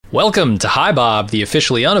Welcome to Hi Bob, the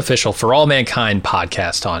officially unofficial For All Mankind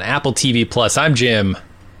podcast on Apple TV Plus. I'm Jim.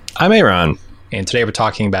 I'm Aaron. And today we're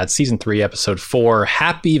talking about Season 3, Episode 4,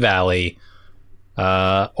 Happy Valley.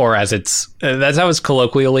 Or that's how it's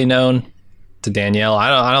colloquially known to Danielle.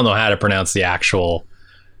 I don't know how to pronounce the actual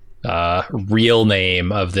real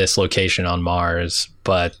name of this location on Mars,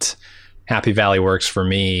 but Happy Valley works for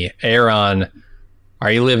me. Aaron,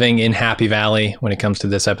 are you living in Happy Valley when it comes to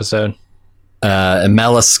this episode?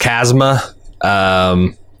 Melis Chasma.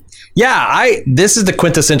 This is the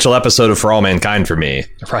quintessential episode of For All Mankind for me.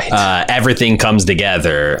 Right. Everything comes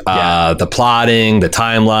together. The plotting, the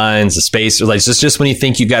timelines, the space. Like just when you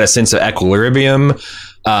think you've got a sense of equilibrium,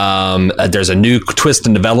 there's a new twist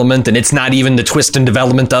and development, and it's not even the twist and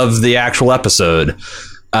development of the actual episode.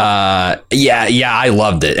 I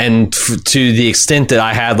loved it. And to the extent that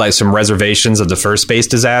I had like some reservations of the first space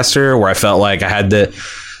disaster where I felt like I had to...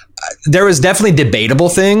 There was definitely debatable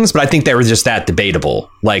things, but I think they were just that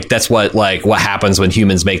debatable. Like that's what happens when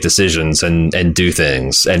humans make decisions and do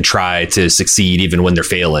things and try to succeed even when they're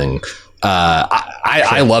failing.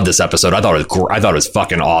 I love this episode. I thought it was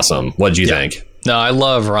fucking awesome. What did you think? No, I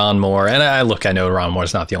love Ron Moore. And I know Ron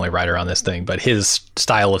Moore's not the only writer on this thing, but his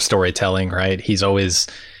style of storytelling, right? He's always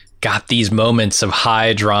got these moments of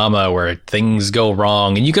high drama where things go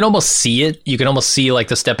wrong, and you can almost see it. You can almost see like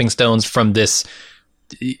the stepping stones from this,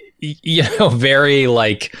 very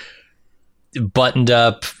like buttoned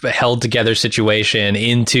up, held together situation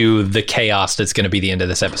into the chaos that's going to be the end of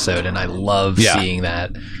this episode. And I love seeing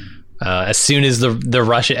that. As soon as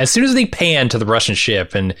as soon as they pan to the Russian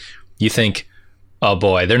ship and you think, oh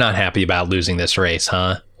boy, they're not happy about losing this race,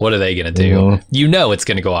 huh? What are they going to do? Mm-hmm. You know, it's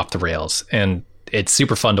going to go off the rails, and it's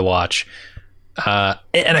super fun to watch. And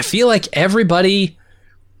I feel like everybody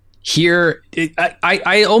here,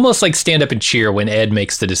 I almost like stand up and cheer when Ed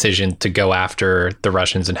makes the decision to go after the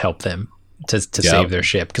Russians and help them to save their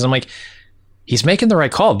ship. Because I'm like, he's making the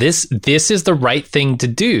right call. This is the right thing to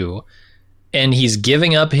do. And he's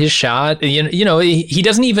giving up his shot. He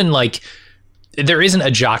doesn't even like, there isn't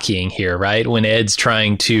a jockeying here, right? When Ed's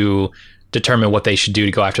trying to determine what they should do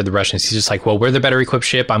to go after the Russians, he's just like, well, we're the better equipped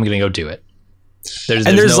ship. I'm going to go do it. There's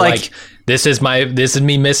no like this is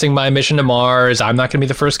me missing my mission to Mars. I'm not going to be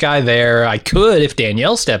the first guy there. I could if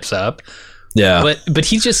Danielle steps up. Yeah. But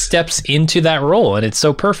he just steps into that role, and it's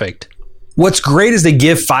so perfect. What's great is they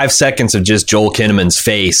give 5 seconds of just Joel Kinnaman's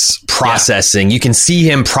face processing. Yeah. You can see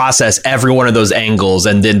him process every one of those angles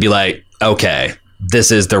and then be like, okay, this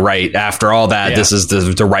is the right, after all that, this is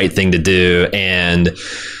the right thing to do. And,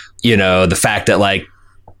 the fact that like,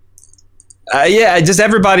 just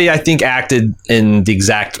everybody, I think, acted in the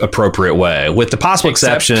exact appropriate way, with the possible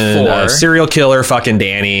exception of serial killer fucking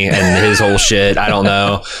Danny and his whole shit. I don't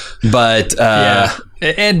know. But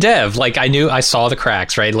and Dev, like I saw the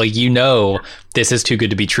cracks, right? Like, this is too good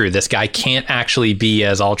to be true. This guy can't actually be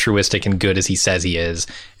as altruistic and good as he says he is.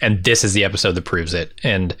 And this is the episode that proves it.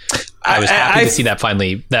 And I was happy to see that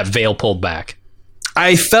finally, that veil pulled back.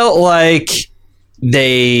 I felt like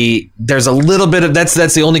there's a little bit of that's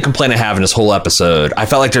the only complaint I have in this whole episode. I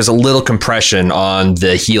felt like there's a little compression on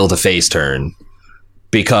the heel to face turn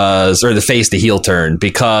or the face to heel turn,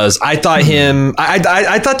 because I thought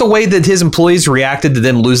I thought the way that his employees reacted to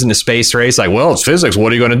them losing the space race, like, well, it's physics,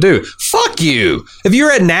 what are you going to do? Fuck you. If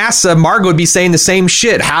you're at NASA, Margo would be saying the same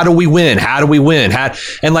shit. How do we win?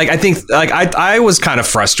 And like, I think like I was kind of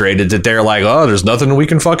frustrated that they're like, oh, there's nothing we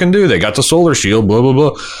can fucking do. They got the solar shield, blah, blah,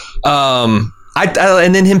 blah.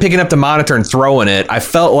 And then him picking up the monitor and throwing it, I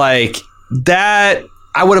felt like that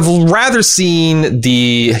I would have rather seen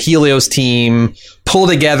the Helios team pull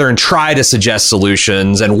together and try to suggest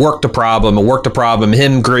solutions and work the problem,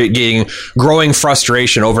 him getting growing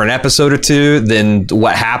frustration over an episode or two than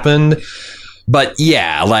what happened. But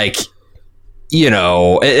yeah, like,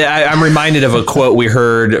 I'm reminded of a quote we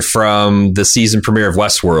heard from the season premiere of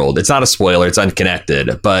Westworld. It's not a spoiler, it's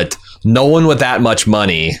unconnected, but no one with that much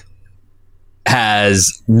money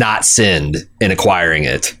has not sinned in acquiring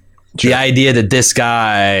it. Sure. The idea that this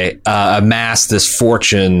guy amassed this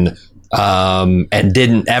fortune and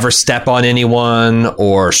didn't ever step on anyone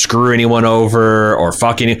or screw anyone over or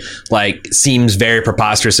fucking seems very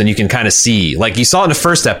preposterous. And you can kind of see, like you saw in the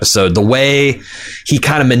first episode, the way he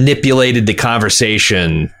kind of manipulated the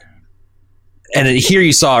conversation. And here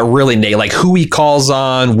you saw it really, like who he calls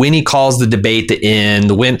on, when he calls the debate to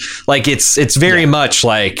end, when, like it's very much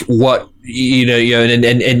like what,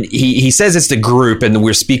 and he says it's the group and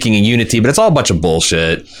we're speaking in unity, but it's all a bunch of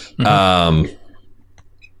bullshit. Mm-hmm.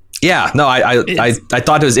 I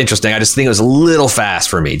thought it was interesting. I just think it was a little fast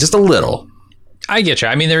for me, just a little. I get you.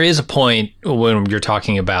 I mean, there is a point when you're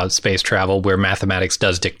talking about space travel where mathematics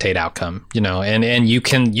does dictate outcome, you know, and you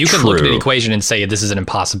can look at an equation and say this is an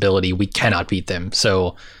impossibility. We cannot beat them.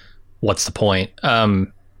 So what's the point?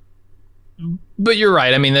 But you're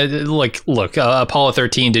right. I mean, look, Apollo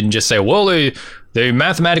 13 didn't just say, well, they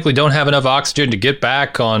mathematically don't have enough oxygen to get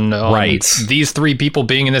back on these three people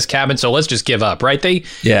being in this cabin, so let's just give up, right? They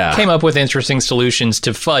came up with interesting solutions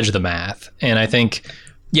to fudge the math. And I think,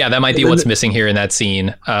 that might be what's missing here in that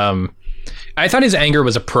scene. I thought his anger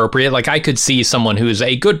was appropriate. Like, I could see someone who's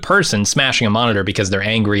a good person smashing a monitor because they're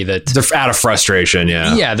angry that... They're out of frustration,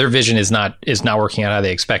 Yeah, their vision is not working out how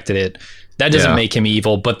they expected it. That doesn't make him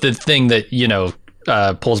evil, but the thing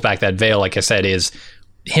that, pulls back that veil, like I said, is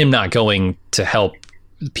him not going to help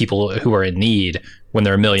people who are in need when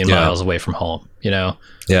they're a million miles away from home,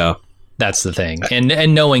 Yeah. That's the thing.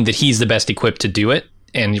 And knowing that he's the best equipped to do it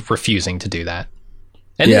and refusing to do that.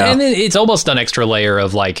 And then it's almost an extra layer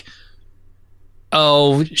of like,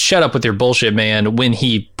 oh, shut up with your bullshit, man, when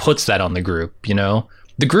he puts that on the group,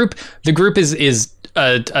 The group is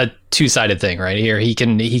a two-sided thing right here. He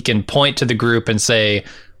can point to the group and say,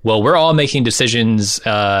 well, we're all making decisions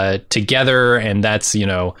together, and that's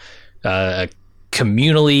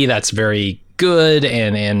communally that's very good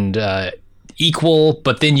and equal.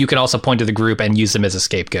 But then you can also point to the group and use them as a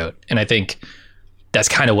scapegoat, and I think that's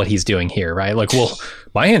kind of what he's doing here, right? Like, well,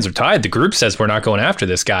 my hands are tied. The group says we're not going after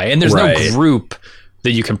this guy, and there's no group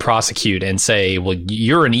that you can prosecute and say, well,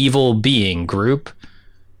 you're an evil being, group.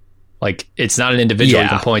 Like, it's not an individual you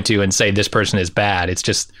can point to and say this person is bad. It's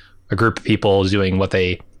just a group of people doing what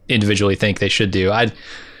they individually think they should do. I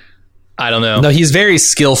don't know. No, he's very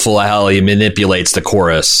skillful at how he manipulates the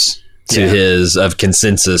chorus to his of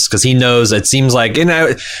consensus, because he knows, it seems like, and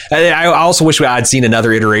I also wish I'd seen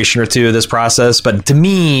another iteration or two of this process, but to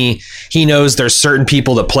me, he knows there's certain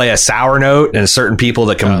people that play a sour note and certain people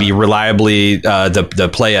that can be reliably to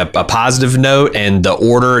play a positive note, and the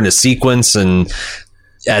order and the sequence and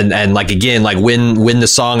like, again, like when the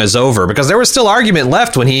song is over, because there was still argument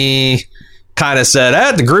left when he kind of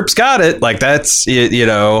said, the group's got it. Like, that's,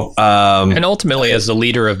 and ultimately, as the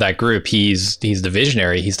leader of that group, he's the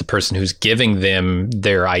visionary. He's the person who's giving them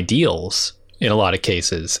their ideals in a lot of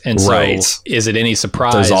cases. And so is it any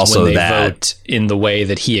surprise when they vote in the way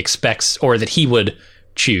that he expects or that he would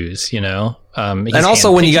choose, and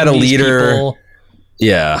also when you got a leader,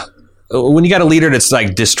 when you got a leader that's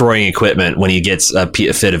like destroying equipment when he gets a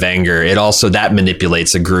fit of anger, it also, that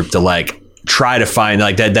manipulates a group to like try to find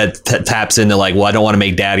like that taps into like, well, I don't want to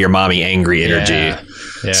make daddy or mommy angry energy.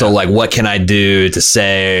 So like, what can I do to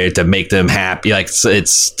say to make them happy? Like,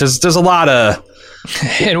 it's there's a lot of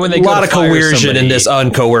and when they a lot of coercion in this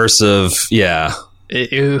uncoercive.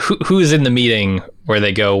 Who's in the meeting where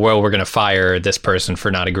they go, well, we're going to fire this person for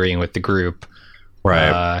not agreeing with the group,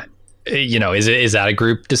 right? Is that a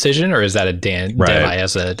group decision, or is that a Dan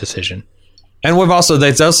Iessa decision? And we've also,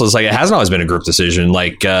 it's like, it hasn't always been a group decision.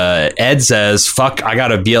 Like, Ed says, fuck, I got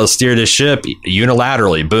to be able to steer this ship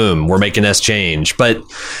unilaterally. Boom, we're making this change. But,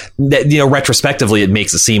 retrospectively, it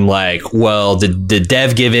makes it seem like, well, did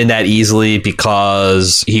Dev give in that easily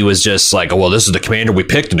because he was just like, oh, well, this is the commander we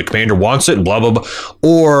picked and the commander wants it and blah, blah, blah.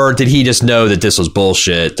 Or did he just know that this was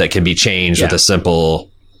bullshit that can be changed with a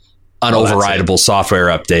simple, unoverridable software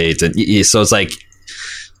update? And so it's like,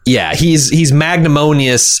 he's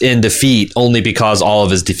magnanimous in defeat only because all of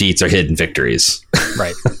his defeats are hidden victories.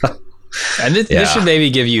 Right. And this should maybe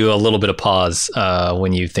give you a little bit of pause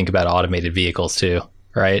when you think about automated vehicles too,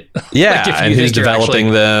 right? Yeah, like, if you and who's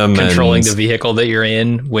developing them, controlling the vehicle that you're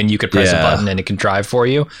in when you could press a button and it can drive for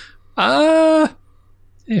you.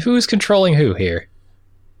 Who's controlling who here?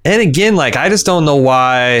 And again, like, I just don't know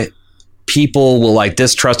why people will like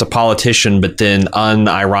distrust a politician, but then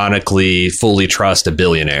unironically fully trust a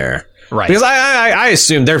billionaire. Right. Because I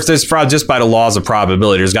assume there's just by the laws of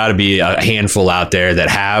probability, there's got to be a handful out there that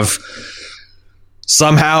have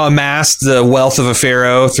somehow amassed the wealth of a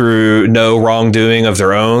pharaoh through no wrongdoing of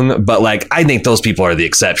their own. But like, I think those people are the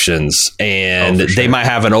exceptions, and they might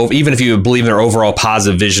have even if you believe in their overall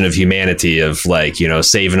positive vision of humanity of like,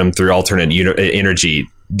 saving them through alternate energy,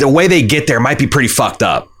 the way they get there might be pretty fucked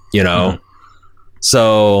up.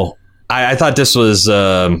 So I thought this was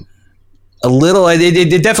a little,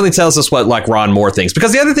 it definitely tells us what like Ron Moore thinks,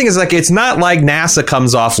 because the other thing is like, it's not like NASA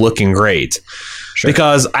comes off looking great,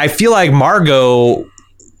 because I feel like Margot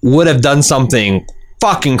would have done something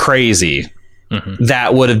fucking crazy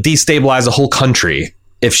that would have destabilized the whole country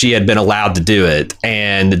if she had been allowed to do it,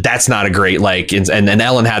 and that's not a great and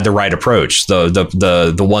Ellen had the right approach,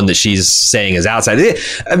 the one that she's saying is outside.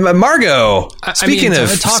 Margot, speaking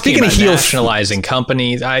of heel nationalizing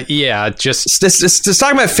companies, just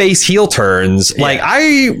talking about face heel turns. Like,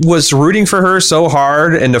 I was rooting for her so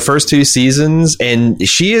hard in the first 2 seasons, and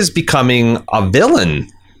she is becoming a villain.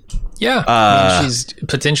 Yeah, she's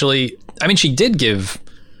potentially. She did give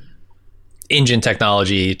engine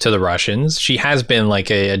technology to the Russians. She has been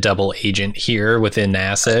like a double agent here within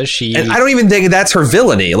NASA. And I don't even think that's her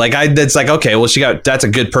villainy. It's like, okay, well, that's a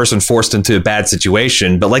good person forced into a bad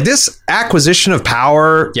situation. But like this acquisition of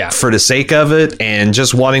power for the sake of it, and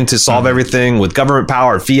just wanting to solve everything with government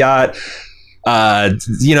power, fiat.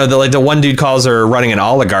 The one dude calls her running an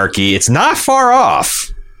oligarchy. It's not far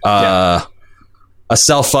off. A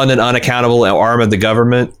self-funded, unaccountable arm of the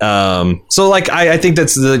government. So I think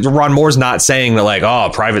that's Ron Moore's not saying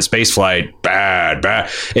that private space flight, bad.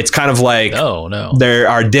 It's kind of like, no. There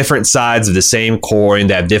are different sides of the same coin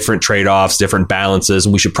that have different trade-offs, different balances,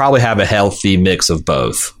 and we should probably have a healthy mix of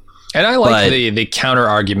both. And I like the counter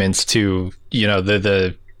arguments to,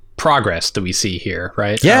 the progress that we see here,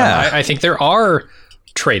 right? Yeah. I think there are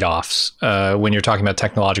trade-offs when you're talking about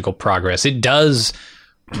technological progress. It does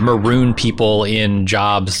maroon people in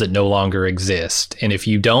jobs that no longer exist. And if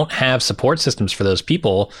you don't have support systems for those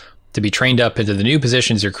people to be trained up into the new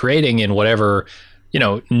positions you're creating in whatever,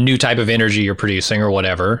 new type of energy you're producing or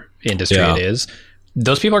whatever industry it is,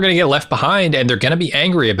 those people are going to get left behind, and they're going to be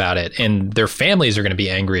angry about it, and their families are going to be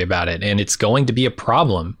angry about it, and it's going to be a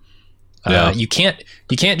problem. You can't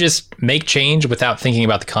just make change without thinking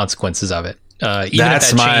about the consequences of it. Even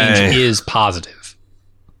if that change is positive.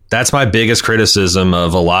 That's my biggest criticism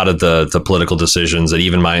of a lot of the political decisions that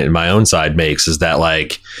even my own side makes, is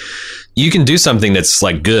that you can do something that's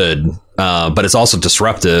good, but it's also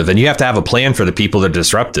disruptive, and you have to have a plan for the people that are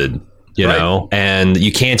disrupted, you know, and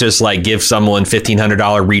you can't just give someone $1,500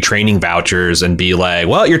 retraining vouchers and be like,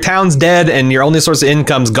 well, your town's dead and your only source of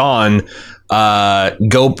income's gone.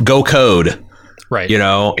 Go code. Right.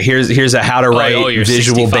 Here's a how to write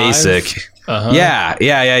Visual 65? Basic. Uh-huh.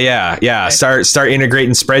 Yeah. Start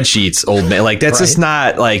integrating spreadsheets, old man. That's just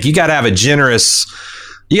not you got to have a generous.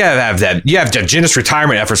 You got to have that. You have generous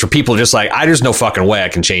retirement efforts for people just there's no fucking way I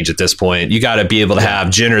can change at this point. You got to be able to have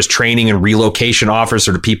generous training and relocation offers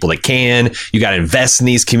for the people that can. You got to invest in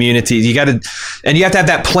these communities. You have to have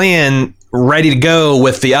that plan ready to go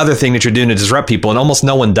with the other thing that you're doing to disrupt people, and almost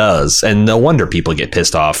no one does, and no wonder people get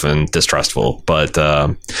pissed off and distrustful. But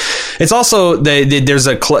it's also there's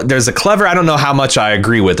a clever, I don't know how much I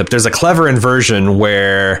agree with it, but there's a clever inversion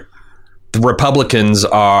where the Republicans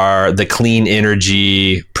are the clean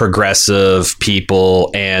energy progressive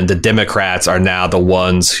people, and the Democrats are now the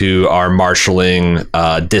ones who are marshaling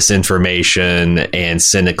disinformation and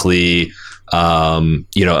cynically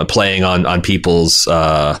playing on people's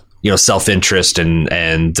self-interest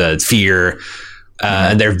and fear.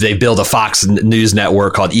 And they build a Fox News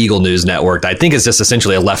network called Eagle News Network. I think it's just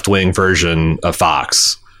essentially a left-wing version of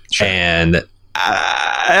Fox. Sure. And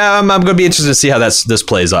I'm going to be interested to see how this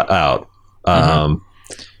plays out. It has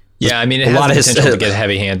a lot of potential to get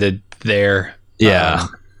heavy-handed there. Yeah.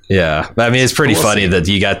 But it's pretty funny that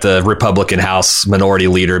you got the Republican House minority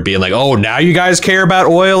leader being like, oh, now you guys care about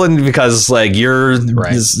oil, and because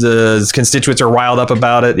the constituents are riled up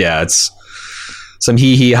about it. Yeah, it's some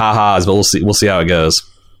hee ha-has, but we'll see how it goes.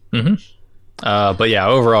 Mm-hmm. But yeah,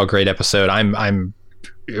 overall great episode. I'm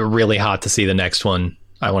really hot to see the next one.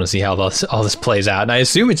 I want to see how all this plays out, and I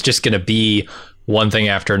assume it's just going to be one thing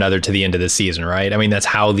after another to the end of the season, right? That's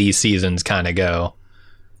how these seasons kind of go.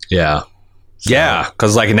 Yeah. So. Yeah,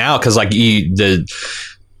 because the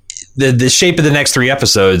shape of the next 3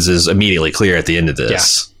 episodes is immediately clear at the end of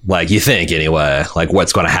this. Yeah. You think anyway,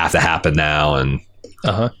 what's going to have to happen now, and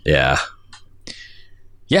yeah,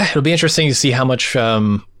 it'll be interesting to see how much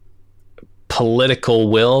political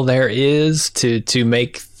will there is to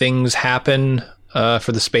make things happen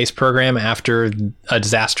for the space program after a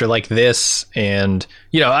disaster like this. And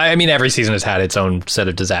every season has had its own set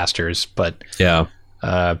of disasters, but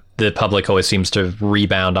the public always seems to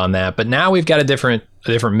rebound on that. But now we've got a different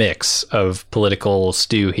mix of political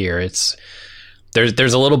stew here.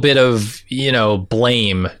 There's a little bit of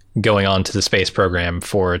blame going on to the space program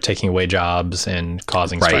for taking away jobs and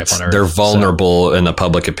causing strife on Earth. They're vulnerable in a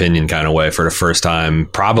public opinion kind of way for the first time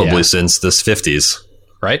probably since the 50s.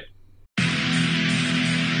 Right.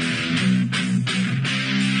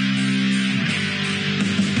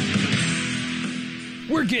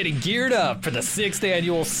 We're getting geared up for the 6th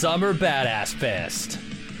annual Summer Badass Fest.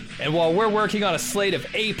 And while we're working on a slate of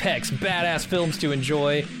apex badass films to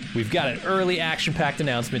enjoy, we've got an early action-packed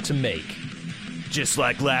announcement to make. Just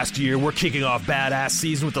like last year, we're kicking off Badass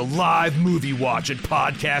Season with a live movie watch and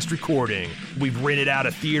podcast recording. We've rented out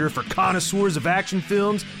a theater for connoisseurs of action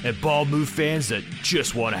films and Bald Move fans that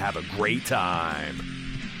just want to have a great time.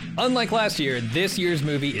 Unlike last year, this year's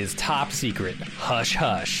movie is top secret. Hush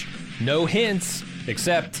hush. No hints,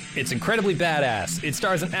 except it's incredibly badass. It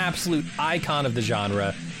stars an absolute icon of the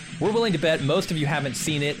genre. We're willing to bet most of you haven't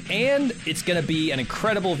seen it, and it's going to be an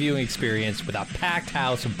incredible viewing experience with a packed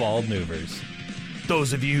house of bald movers.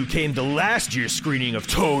 Those of you who came to last year's screening of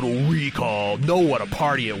Total Recall know what a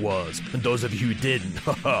party it was. And those of you who didn't,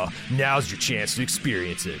 now's your chance to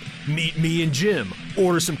experience it. Meet me and Jim,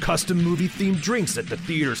 order some custom movie-themed drinks at the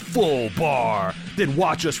theater's full bar, then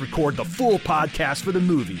watch us record the full podcast for the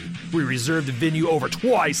movie. We reserved a venue over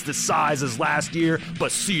twice the size as last year,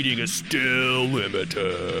 but seating is still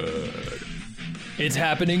limited. It's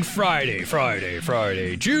happening Friday,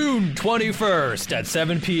 June 21st at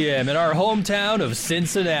 7 p.m. in our hometown of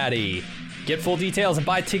Cincinnati. Get full details and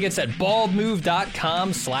buy tickets at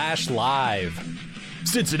baldmove.com/live.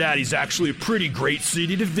 Cincinnati's actually a pretty great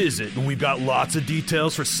city to visit, and we've got lots of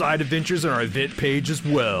details for side adventures on our event page as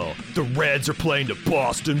well. The Reds are playing the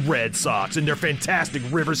Boston Red Sox in their fantastic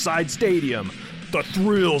Riverside Stadium. The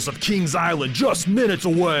thrills of Kings Island just minutes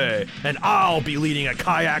away, and I'll be leading a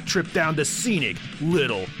kayak trip down the scenic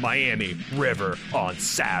Little Miami River on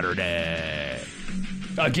Saturday.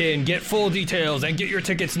 Again, get full details and get your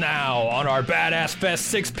tickets now on our Badass Fest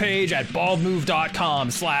 6 page at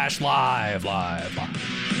baldmove.com/live.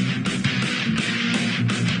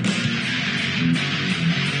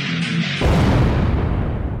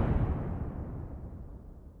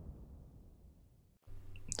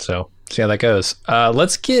 So, see how that goes.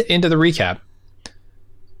 Let's get into the recap.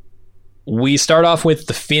 We start off with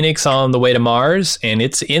the Phoenix on the way to Mars, and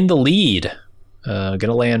it's in the lead.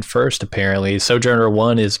 Gonna land first, apparently. Sojourner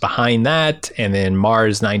 1 is behind that, and then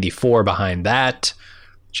Mars 94 behind that,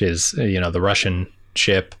 which is, the Russian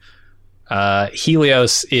ship.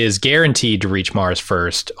 Helios is guaranteed to reach Mars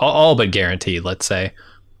first, all but guaranteed, let's say.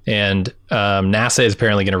 And NASA is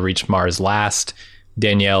apparently going to reach Mars last.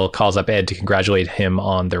 Danielle calls up Ed to congratulate him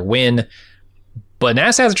on their win. But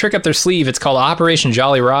NASA has a trick up their sleeve. It's called Operation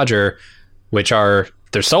Jolly Roger, which are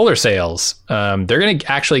their solar sails. They're going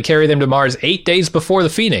to actually carry them to Mars 8 days before the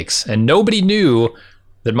Phoenix. And nobody knew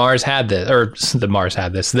that Mars had this, that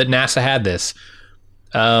NASA had this.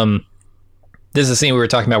 This is a scene we were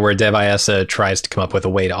talking about where Dev Issa tries to come up with a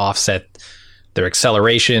way to offset their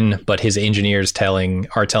acceleration, but his engineers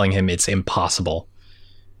are telling him it's impossible.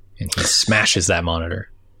 And he smashes that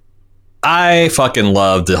monitor. I fucking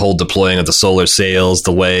loved the whole deploying of the solar sails,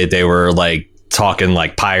 the way they were like talking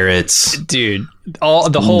like pirates. Dude,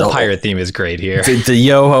 the whole pirate theme is great here. The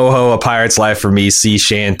yo ho ho, a pirate's life for me, sea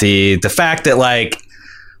shanty. The fact that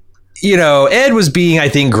Ed was being, I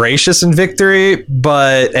think, gracious in victory,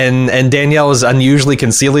 and Danielle was unusually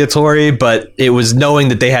conciliatory, but it was knowing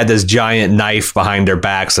that they had this giant knife behind their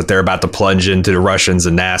backs that they're about to plunge into the Russians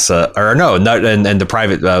and NASA, and the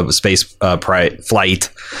private space flight.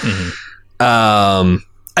 Mm-hmm.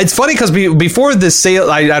 It's funny because before this sail,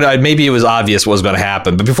 I maybe it was obvious what was going to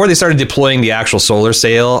happen, but before they started deploying the actual solar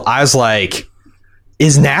sail, I was like,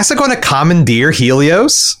 is NASA going to commandeer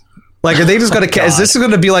Helios? Like, are they just going to... Is this going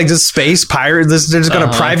to be like just space pirate? They're just going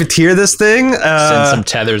to privateer this thing? Send some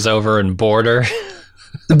tethers over and border.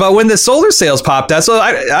 But when the solar sails popped out, so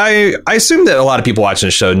I assume that a lot of people watching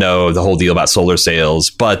the show know the whole deal about solar sails,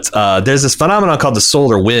 but there's this phenomenon called the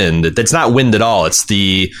solar wind. That's not wind at all. It's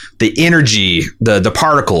the energy, the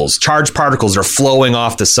particles, charged particles are flowing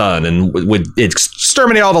off the sun and would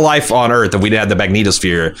exterminate all the life on Earth if we didn't have the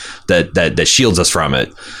magnetosphere that shields us from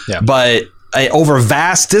it. Yeah. But over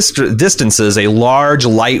vast distances, a large,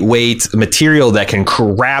 lightweight material that can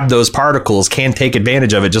grab those particles can take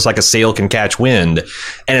advantage of it, just like a sail can catch wind.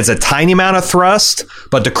 And it's a tiny amount of thrust,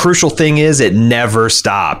 but the crucial thing is it never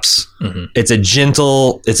stops. Mm-hmm. It's a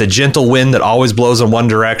gentle wind that always blows in one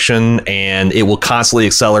direction, and it will constantly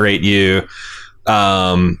accelerate you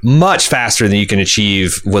much faster than you can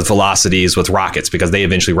achieve with velocities with rockets, because they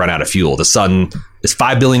eventually run out of fuel. The sun is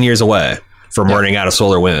 5 billion years away from running out of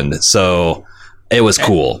solar wind. So it was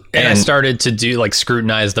cool. And I started to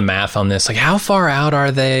scrutinize the math on this. Like, how far out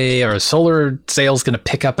are they? Are solar sails going to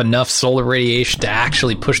pick up enough solar radiation to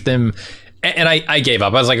actually push them? And I gave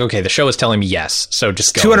up. I was like, okay, the show is telling me yes. So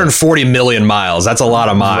just go. 240 million miles. That's a lot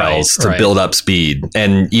of miles to build up speed.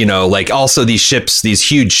 And, also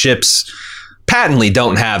these huge ships patently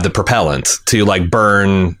don't have the propellant to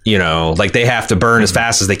burn, they have to burn as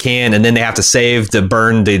fast as they can, and then they have to save the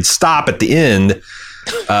burn to stop at the end.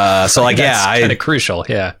 That's kind of crucial.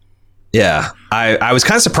 Yeah. Yeah, I was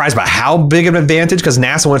kind of surprised by how big of an advantage, because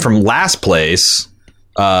NASA went from last place.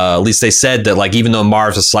 At least they said that, like, even though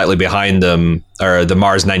Mars was slightly behind them, or the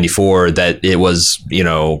Mars 94, that it was,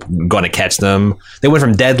 going to catch them. They went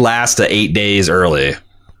from dead last to 8 days early.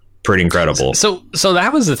 Pretty incredible. So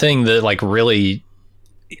that was the thing that, like, really,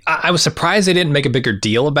 I was surprised they didn't make a bigger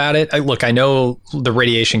deal about it. Look, I know the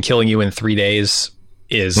radiation killing you in 3 days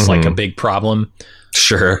is like a big problem.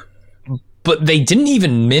 Sure. But they didn't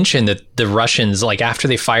even mention that the Russians, like, after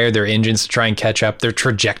they fired their engines to try and catch up, their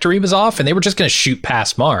trajectory was off and they were just going to shoot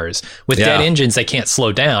past Mars. With dead engines, they can't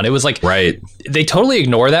slow down. It was like, they totally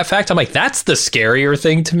ignore that fact. I'm like, that's the scarier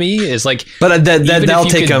thing to me, is like, but that'll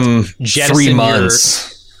take them 3 months.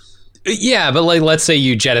 Yeah, but like, let's say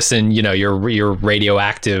you jettison, your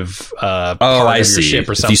radioactive part of your ship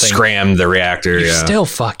or something. If you scram the reactor, you're still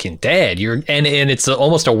fucking dead. And it's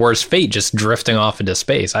almost a worse fate, just drifting off into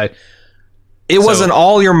space. It was an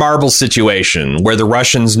all your marbles situation where the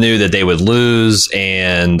Russians knew that they would lose.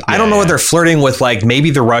 And I don't know what they're flirting with. Like, maybe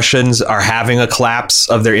the Russians are having a collapse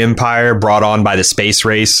of their empire brought on by the space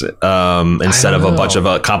race instead of a bunch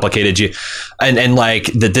of complicated. And like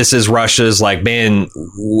that this is Russia's, like, man,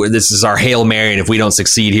 this is our Hail Mary. And if we don't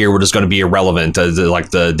succeed here, we're just going to be irrelevant.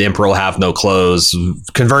 Like the emperor will have no clothes.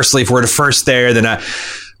 Conversely, if we're the first there, then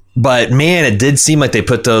but man, it did seem like they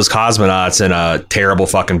put those cosmonauts in a terrible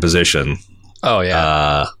fucking position. Oh,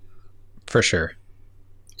 yeah. For sure.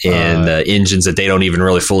 And engines that they don't even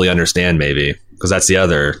really fully understand, maybe. Because that's the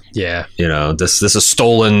other... Yeah. This is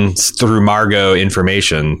stolen through Margot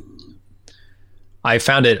information. I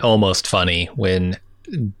found it almost funny when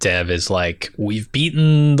Dev is like, we've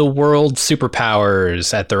beaten the world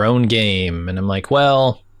superpowers at their own game. And I'm like,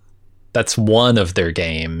 well, that's one of their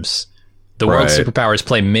games. The world superpowers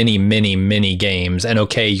play many, many, many games. And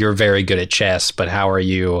okay, you're very good at chess, but how are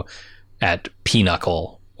you at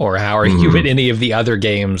Pinochle, or how are you at any of the other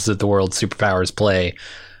games that the world superpowers play?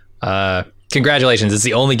 Congratulations, it's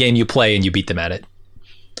the only game you play and you beat them at it.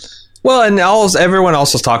 Well, and everyone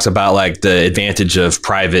also talks about, like, the advantage of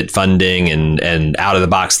private funding and out of the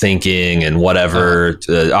box thinking and whatever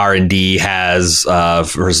R&D has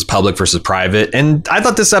versus public versus private. And I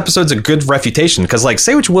thought this episode's a good refutation, because, like,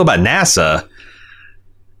 say what you will about NASA,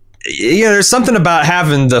 there's something about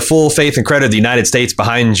having the full faith and credit of the United States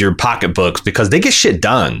behind your pocketbooks, because they get shit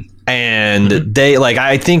done. And they, like,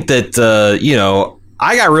 I think that,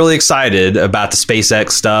 I got really excited about the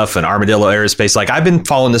SpaceX stuff and Armadillo Aerospace. Like, I've been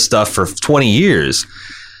following this stuff for 20 years.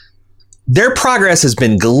 Their progress has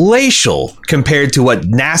been glacial compared to what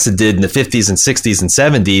NASA did in the 50s and 60s and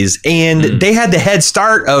 70s. And they had the head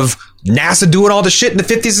start of NASA doing all the shit in the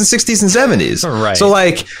 50s and 60s and 70s. Right. So,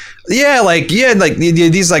 like,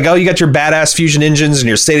 these, like, oh, you got your badass fusion engines and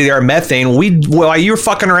your state-of-the-art methane. While you're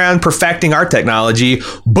fucking around perfecting our technology,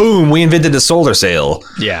 boom, we invented the solar sail.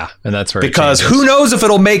 Yeah, and that's where because who knows if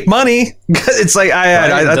it'll make money? It's like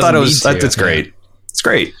I thought it was. It's great. Yeah. It's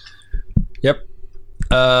great. Yep.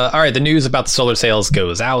 All right, the news about the solar sails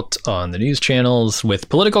goes out on the news channels with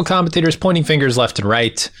political commentators pointing fingers left and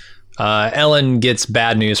right. Ellen gets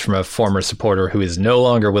bad news from a former supporter who is no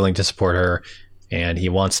longer willing to support her, and he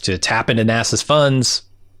wants to tap into NASA's funds,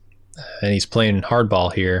 and he's playing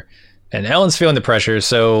hardball here. And Ellen's feeling the pressure,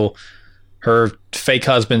 so her fake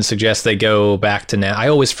husband suggests they go back to NASA. I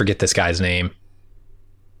always forget this guy's name.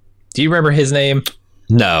 Do you remember his name?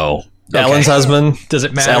 No. Okay. Ellen's husband? Does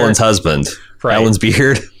it matter? It's Ellen's husband. Right. Ellen's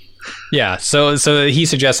beard. Yeah, so he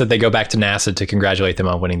suggests that they go back to NASA to congratulate them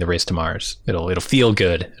on winning the race to Mars. It'll feel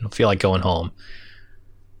good. It'll feel like going home.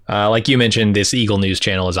 Like you mentioned, this Eagle News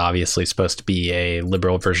channel is obviously supposed to be a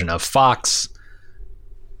liberal version of Fox.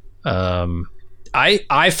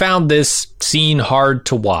 I found this scene hard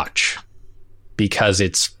to watch because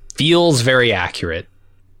it feels very accurate.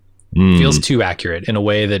 Feels too accurate in a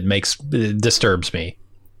way that disturbs me.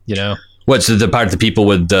 What's the part the people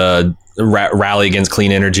would rally against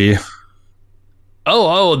clean energy?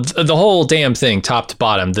 The whole damn thing, top to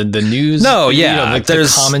bottom. The news. No, yeah.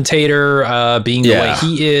 The commentator being the way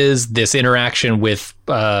he is, this interaction with,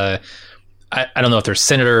 I don't know if they're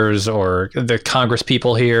senators or the Congress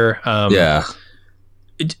people here. I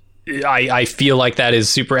feel like that is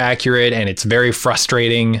super accurate and it's very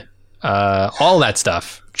frustrating. All that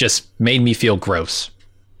stuff just made me feel gross.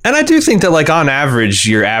 And I do think that, like, on average,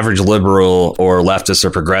 your average liberal or leftist or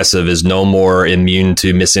progressive is no more immune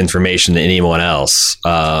to misinformation than anyone else.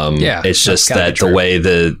 It's just that the way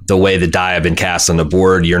the die have been cast on the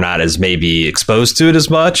board, you're not as maybe exposed to it as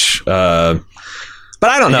much. But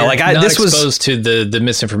I don't know. This was exposed to the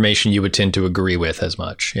misinformation you would tend to agree with as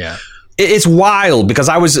much. Yeah. It's wild because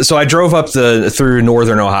I drove up through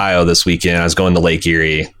northern Ohio this weekend. I was going to Lake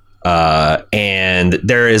Erie. And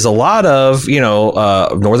there is a lot of,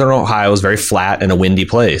 Northern Ohio is very flat and a windy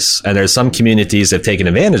place. And there's some communities that have taken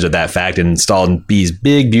advantage of that fact and installed these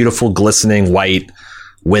big, beautiful, glistening white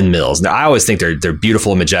windmills. Now, I always think they're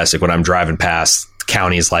beautiful and majestic when I'm driving past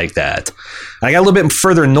counties like that. And I got a little bit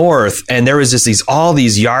further north, and there was just all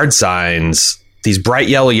these yard signs, these bright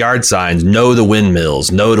yellow yard signs, no to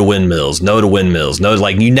windmills, no to windmills, no to windmills, no,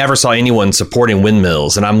 like you never saw anyone supporting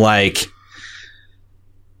windmills. And I'm like,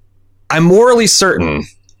 I'm morally certain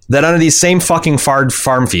that under these same fucking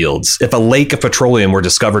farm fields, if a lake of petroleum were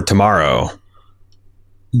discovered tomorrow,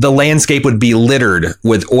 the landscape would be littered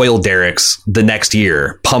with oil derricks the next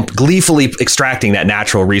year, gleefully extracting that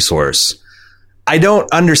natural resource. I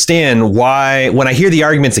don't understand why, when I hear the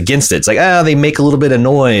arguments against it, it's like, they make a little bit of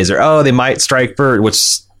noise, or, they might strike bird, which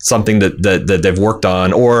is something that they've worked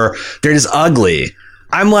on, or they're just ugly.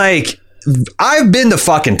 I'm like, I've been to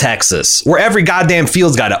fucking Texas, where every goddamn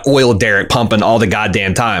field's got an oil derrick pumping all the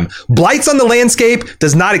goddamn time. Blights on the landscape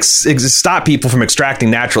does not stop people from extracting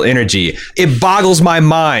natural energy. It boggles my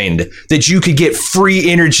mind that you could get free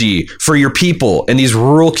energy for your people in these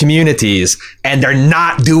rural communities, and they're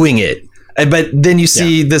not doing it. But then you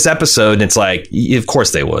see this episode, and it's like, of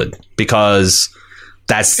course they would, because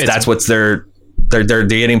that's what's they're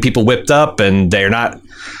getting people whipped up, and they're not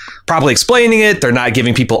properly explaining it. They're not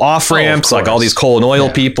giving people off ramps like all these coal and oil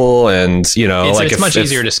people, and it's much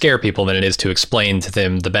easier to scare people than it is to explain to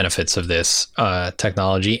them the benefits of this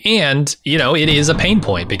technology. And it is a pain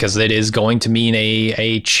point, because it is going to mean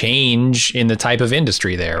a change in the type of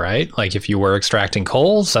industry there, right? Like if you were extracting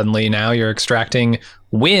coal, suddenly now you're extracting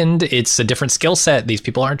wind. It's a different skill set. These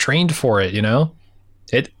people aren't trained for it.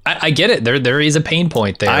 I get it. There is a pain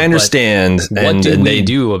point there. I understand. What do we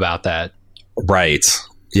do about that? Right.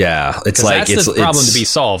 Yeah, it's like that's the problem to be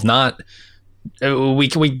solved. Not we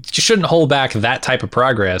shouldn't hold back that type of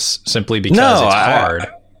progress simply because it's hard.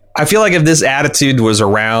 I feel like if this attitude was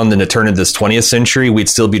around in the turn of this 20th century, we'd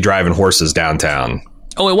still be driving horses downtown.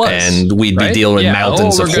 Oh, it was, and we'd be dealing with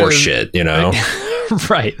mountains of horse shit.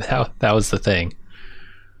 Right? That was the thing.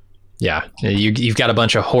 Yeah, you've got a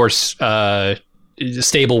bunch of horse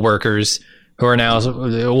stable workers who are now,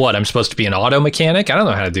 what, I'm supposed to be an auto mechanic? I don't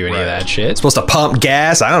know how to do any of that shit. Supposed to pump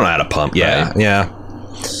gas? I don't know how to pump. Yeah,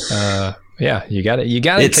 yeah. You got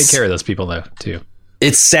to take care of those people though too.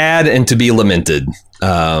 It's sad and to be lamented.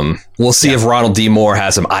 We'll see if Ronald D. Moore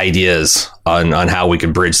has some ideas on how we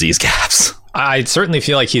can bridge these gaps. I certainly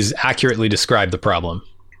feel like he's accurately described the problem.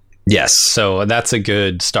 Yes. So that's a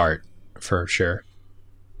good start for sure.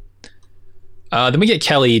 Then we get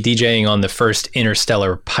Kelly DJing on the first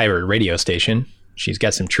interstellar pirate radio station. She's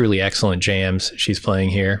got some truly excellent jams she's playing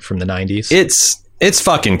here from the 90s. It's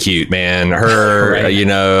fucking cute, man. Her, right.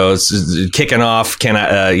 Kicking off, can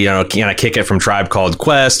I kick it from Tribe Called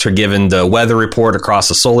Quest? Her giving the weather report across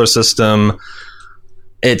the solar system.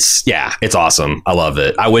 It's awesome. I love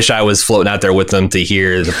it. I wish I was floating out there with them to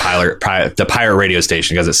hear the pirate radio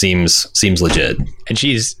station, because it seems legit. And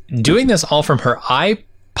she's doing this all from her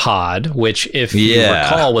iPod, which, if you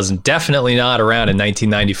recall, was definitely not around in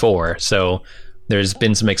 1994. So there's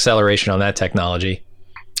been some acceleration on that technology.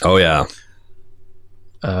 Oh yeah.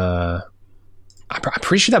 I'm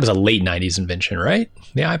pretty sure that was a late 90s invention, right?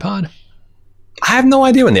 The iPod. I have no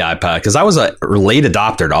idea when the iPod, because I was a late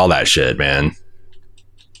adopter to all that shit, man.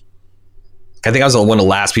 I think I was one of the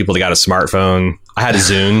last people that got a smartphone. I had a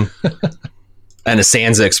Zune. And a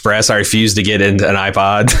Sansa Express. I refused to get into an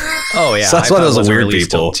iPod. Oh yeah, so that's one of those weird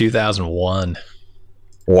people. 2001.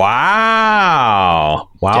 Wow!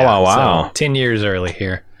 Wow! So 10 years early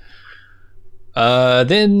here.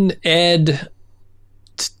 Then Ed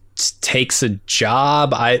takes a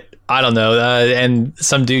job. I don't know. And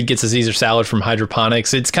some dude gets a Caesar salad from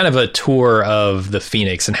Hydroponics. It's kind of a tour of the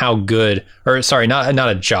Phoenix and how good. Or sorry, not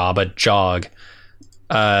a job, a jog.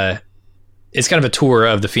 It's kind of a tour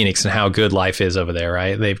of the Phoenix and how good life is over there,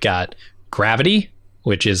 right? They've got gravity,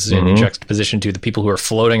 which is in juxtaposition to the people who are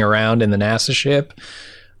floating around in the NASA ship.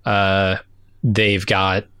 They've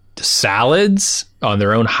got salads on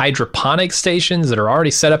their own hydroponic stations that are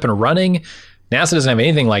already set up and running. NASA doesn't have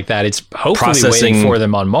anything like that. It's hopefully waiting for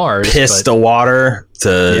them on Mars. Piss to water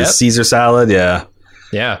to Caesar salad. Yeah.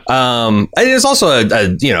 Yeah. And there's also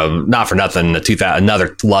a not for nothing,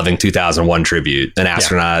 another loving 2001 tribute, an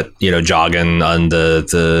astronaut, jogging on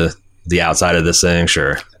the outside of this thing.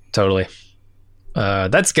 Sure. Totally.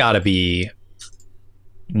 That's gotta be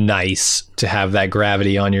nice to have that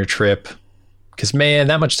gravity on your trip. 'Cause man,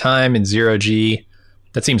 that much time in 0G,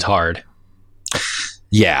 that seems hard.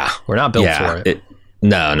 Yeah. We're not built for it.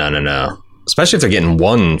 No. Especially if they're getting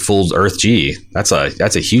one full Earth G. That's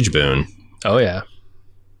a huge boon. Oh yeah.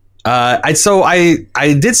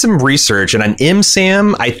 I did some research, and an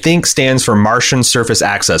MSAM I think stands for Martian Surface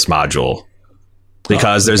Access Module,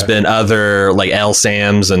 because there's been other like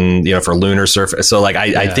LSAMs and for lunar surface. So like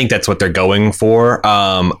I think that's what they're going for.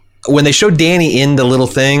 When they showed Danny in the little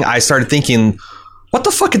thing, I started thinking, what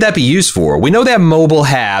the fuck could that be used for? We know they have mobile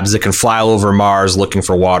HABs that can fly over Mars looking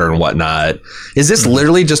for water and whatnot. Is this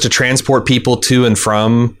literally just to transport people to and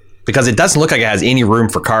from? Because it doesn't look like it has any room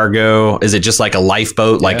for cargo. Is it just like a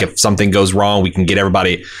lifeboat? Like if something goes wrong, we can get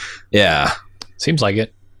everybody. Yeah. Seems like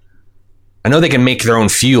it. I know they can make their own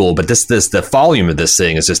fuel, but the volume of this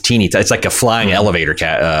thing is just teeny. It's like a flying elevator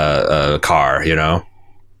car,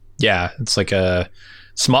 Yeah, it's like a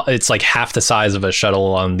small. It's like half the size of a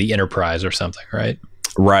shuttle on the Enterprise or something, right?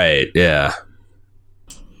 Right. Yeah.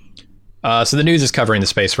 So the news is covering the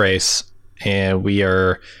space race, and we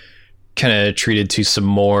are kind of treated to some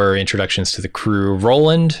more introductions to the crew.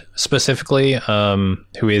 Roland, specifically,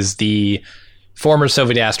 who is the former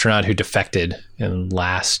Soviet astronaut who defected in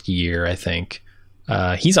last year, I think.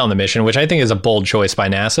 He's on the mission, which I think is a bold choice by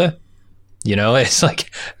NASA. It's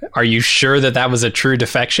like, are you sure that was a true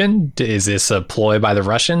defection? Is this a ploy by the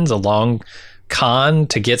Russians, a long con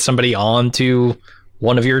to get somebody onto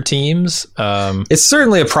one of your teams? It's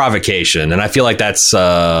certainly a provocation, and I feel like that's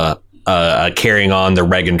carrying on the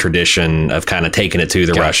Reagan tradition of kind of taking it to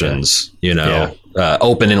the Russians,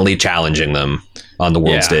 openly challenging them on the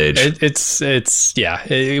world stage.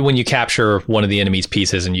 When you capture one of the enemy's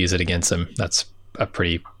pieces and use it against them, that's a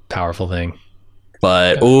pretty powerful thing.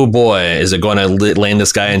 But oh boy, is it going to land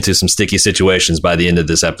this guy into some sticky situations by the end of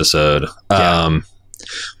this episode?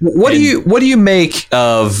 What do you make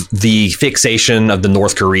of the fixation of the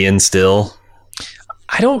North Koreans still?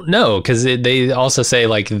 I don't know, because they also say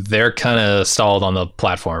like they're kind of stalled on the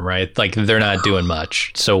platform, right? Like they're not doing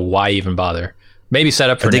much, so why even bother? Maybe set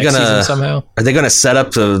up for next season somehow. Are they going to set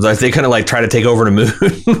up are they going to like try to take over the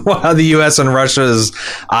moon while the U.S. and Russia's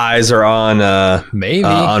eyes are on maybe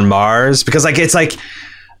on Mars? Because like it's like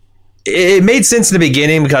it made sense in the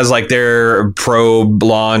beginning because like their probe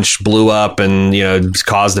launch blew up and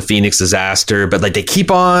caused the Phoenix disaster, but like they're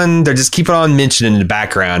just keeping on mentioning in the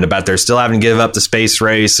background about they're still having to give up the space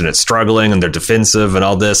race and it's struggling and they're defensive and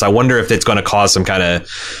all this. I wonder if it's going to cause some kind of,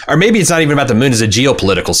 or maybe it's not even about the moon, it's a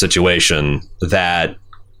geopolitical situation that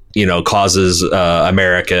causes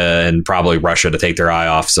America and probably Russia to take their eye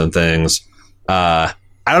off some things. I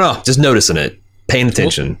don't know, just noticing it, paying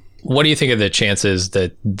attention. What do you think of the chances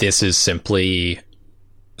that this is simply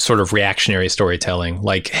sort of reactionary storytelling?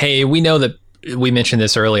 Like, hey, we know that we mentioned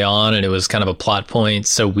this early on and it was kind of a plot point,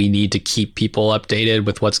 so we need to keep people updated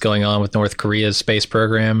with what's going on with North Korea's space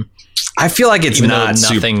program. I feel like it's not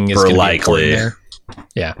super likely.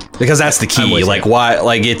 Yeah, because that's the key. Like, why?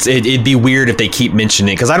 Like, it'd be weird if they keep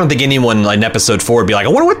mentioning, because I don't think anyone like in episode 4 would be like, I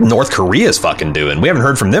wonder what North Korea's fucking doing. We haven't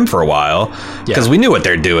heard from them for a while because we knew what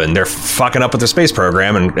they're doing. They're fucking up with their space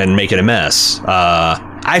program and making a mess.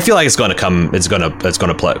 I feel like it's going to come. It's going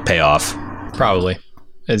to pay off. Probably.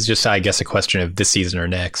 It's just, I guess, a question of this season or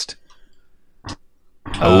next.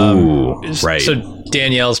 Right. So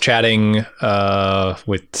Danielle's chatting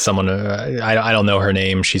with someone. I don't know her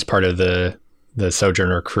name. She's part of the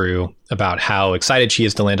Sojourner crew, about how excited she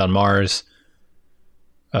is to land on Mars.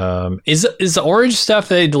 Is the orange stuff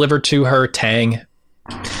they delivered to her Tang?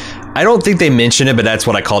 I don't think they mention it, but that's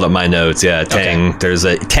what I called up my notes. Yeah, Tang. Okay. There's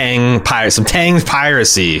a some Tang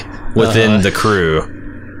piracy within the crew.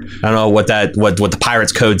 I don't know what the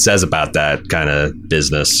Pirates Code says about that kind of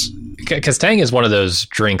business. Because Tang is one of those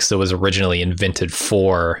drinks that was originally invented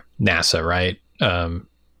for NASA, right?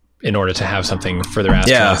 In order to have something for their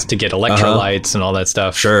astronauts to get electrolytes and all that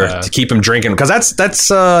stuff. Sure, to keep them drinking. Because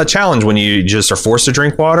that's a challenge when you just are forced to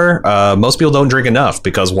drink water. Most people don't drink enough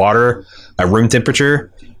because water at room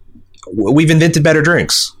temperature, we've invented better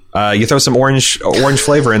drinks. You throw some orange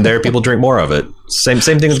flavor in there, people drink more of it. Same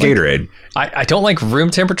thing with Gatorade. I don't like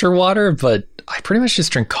room temperature water, but I pretty much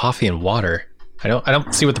just drink coffee and water. I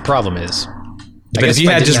don't see what the problem is. But if you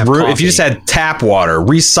just had tap water,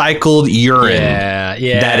 recycled urine,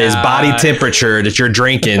 that is body temperature that you're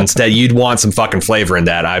drinking, instead you'd want some fucking flavor in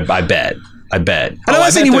that. I bet. I'm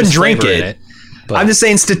not saying you wouldn't drink it. I'm just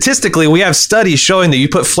saying statistically, we have studies showing that you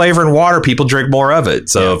put flavor in water, people drink more of it.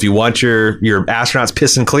 So if you want your astronauts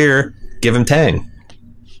pissing clear, give them Tang.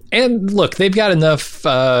 And look, they've got enough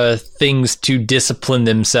things to discipline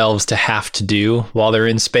themselves to have to do while they're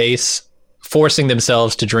in space. Forcing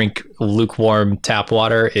themselves to drink lukewarm tap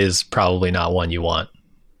water is probably not one you want.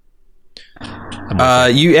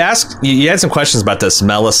 You had some questions about this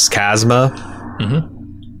Melis Chasma.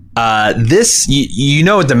 Mm-hmm. This, you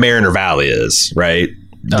know what the Mariner Valley is, right?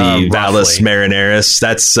 the Valles Marineris.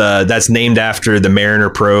 That's named after the Mariner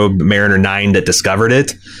probe, Mariner 9, that discovered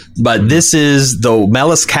it. But this is the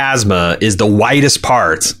Melas Chasma is the widest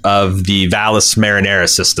part of the Valles Marineris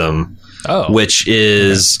system, which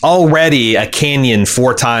is already a canyon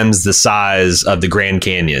 4 times the size of the Grand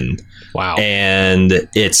Canyon. Wow. And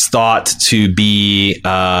it's thought to be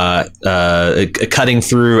cutting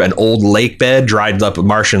through an old lake bed, dried up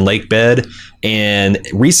Martian lake bed. And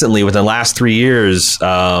recently, within the last 3 years,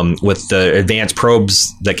 with the advanced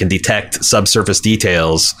probes that can detect subsurface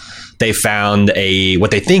details, they found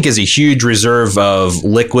what they think is a huge reserve of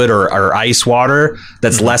liquid or ice water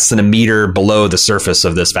that's less than a meter below the surface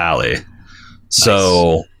of this valley. Nice.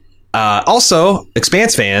 So... also,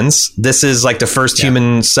 Expanse fans, this is like the first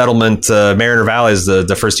human settlement. Mariner Valley is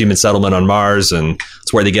the first human settlement on Mars, and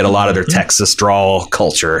it's where they get a lot of their Texas drawl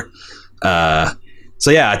culture. So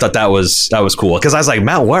yeah, I thought that was cool, because I was like,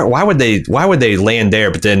 man, why would they land there?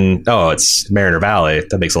 But then, it's Mariner Valley.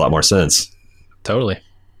 That makes a lot more sense. Totally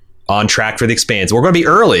on track for the Expanse. We're going to be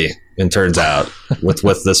early, it turns out,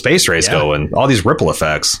 with the space race going. All these ripple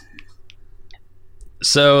effects.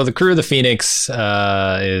 So the crew of the Phoenix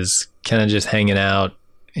is kind of just hanging out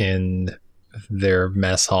in their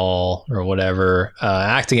mess hall or whatever,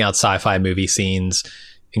 acting out sci-fi movie scenes,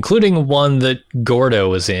 including one that Gordo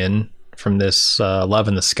was in from this Love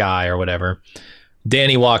in the Sky or whatever.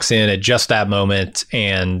 Danny walks in at just that moment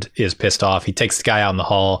and is pissed off. He takes the guy out in the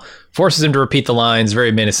hall, forces him to repeat the lines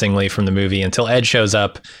very menacingly from the movie until Ed shows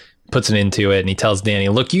up, puts an end to it, and he tells Danny,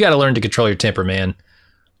 look, you got to learn to control your temper, man.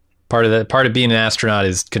 Part of being an astronaut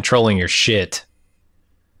is controlling your shit.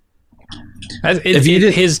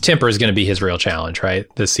 His temper is going to be his real challenge, right?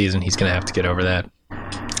 This season, he's going to have to get over that.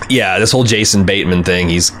 Yeah, this whole Jason Bateman thing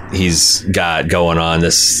he's got going on.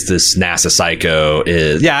 This NASA psycho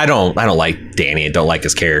is. Yeah, I don't like Danny. I don't like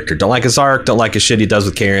his character. Don't like his arc. Don't like his shit he does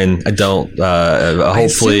with Karen. I don't.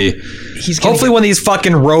 Hopefully one of these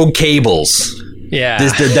fucking rogue cables. Yeah,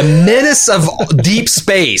 the menace of deep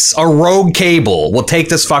space, a rogue cable will take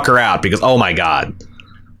this fucker out, because oh my god.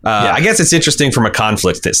 I guess it's interesting from a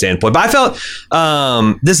conflict standpoint, but I felt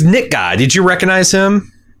this Nick guy. Did you recognize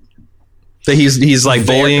him? That he's like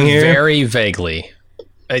bullying here very vaguely.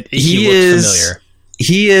 He looks familiar.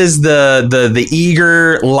 He is the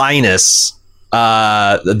eager Linus.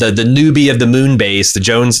 The newbie of the moon base,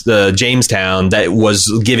 the Jamestown, that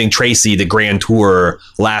was giving Tracy the grand tour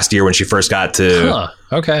last year when she first got to.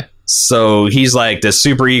 Okay. So he's like this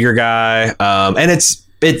super eager guy, and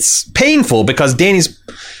it's painful because Danny's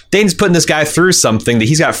putting this guy through something that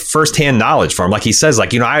he's got firsthand knowledge from. Like he says,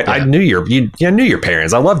 like, I knew your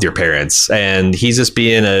parents, I loved your parents, and he's just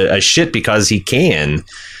being a shit because he can.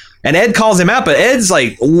 And Ed calls him out, but Ed's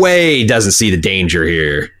like doesn't see the danger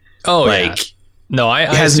here. Oh, like. Yeah. No, I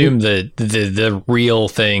assume the real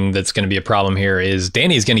thing that's going to be a problem here is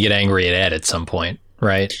Danny's going to get angry at Ed at some point,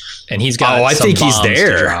 right? And he's got I think he's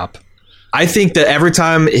there. To drop. I think that every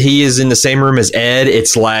time he is in the same room as Ed,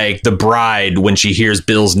 it's like the bride when she hears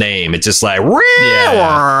Bill's name. It's just like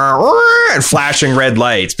and flashing red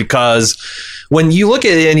lights, because when you look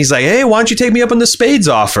at it and he's like, hey, why don't you take me up on the spades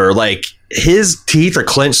offer? Like, his teeth are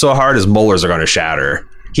clenched so hard his molars are going to shatter.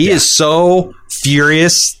 He is so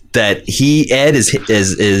furious that Ed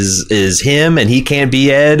is him and he can't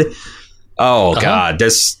be Ed. Oh God.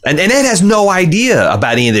 And Ed has no idea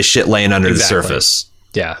about any of this shit laying under the surface.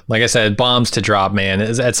 Yeah. Like I said, bombs to drop, man.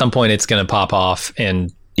 At some point it's going to pop off,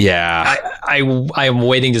 and yeah, I'm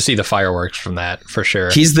waiting to see the fireworks from that for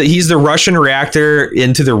sure. He's the Russian reactor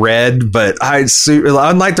into the red, but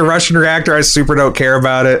unlike the Russian reactor, I super don't care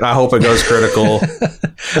about it. I hope it goes critical.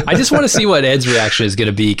 I just want to see what Ed's reaction is going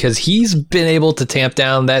to be, because he's been able to tamp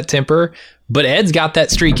down that temper, but Ed's got that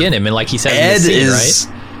streak in him, and like he said,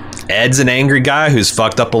 Ed's an angry guy who's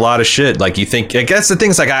fucked up a lot of shit. Like, you think, I guess the thing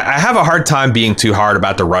is, like, I have a hard time being too hard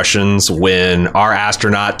about the Russians when our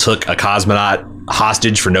astronaut took a cosmonaut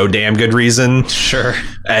hostage for no damn good reason. Sure.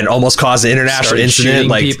 And almost caused an international incident.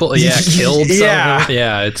 Like, people, killed someone.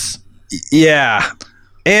 Yeah, it's. Yeah.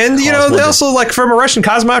 And, they also, like, from a Russian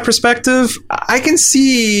cosmonaut perspective, I can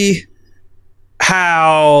see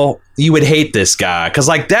how you would hate this guy, because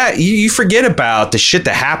like that you forget about the shit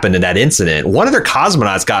that happened in that incident. One of their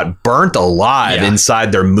cosmonauts got burnt alive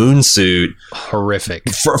inside their moon suit. Horrific.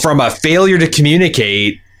 From a failure to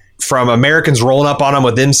communicate, from Americans rolling up on them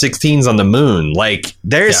with M16s on the moon. Like,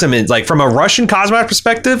 there's some, like, from a Russian cosmonaut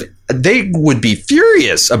perspective, they would be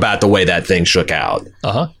furious about the way that thing shook out.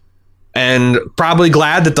 And probably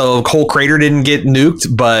glad that the whole crater didn't get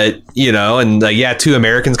nuked, but, and 2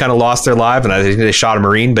 Americans kind of lost their lives, and I think they shot a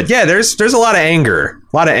Marine. But yeah, there's a lot of anger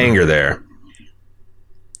there.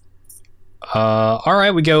 All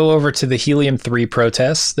right, we go over to the Helium-3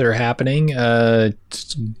 protests that are happening.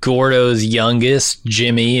 Gordo's youngest,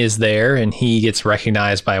 Jimmy, is there, and he gets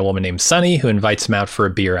recognized by a woman named Sunny, who invites him out for a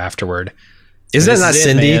beer afterward. Is that not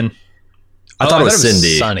Cindy? I thought it was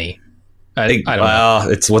Cindy. Sunny. I don't know. Well,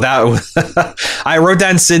 it's without. I wrote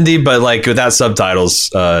down Cindy, but like without subtitles,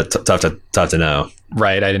 tough to know.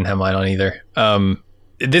 Right, I didn't have mine on either.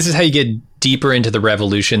 This is how you get deeper into the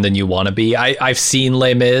revolution than you want to be. I've seen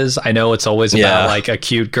Les Mis. I know it's always about like a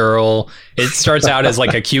cute girl. It starts out as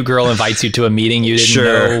like a cute girl invites you to a meeting you didn't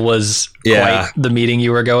know was quite the meeting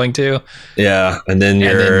you were going to. Yeah, and then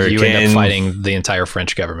you end up fighting the entire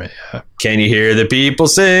French government. Yeah. Can you hear the people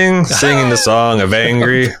singing the song of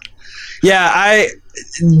angry? Yeah,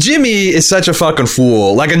 Jimmy is such a fucking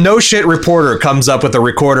fool. Like a no shit reporter comes up with a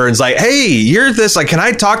recorder and is like, hey, you're this, like, can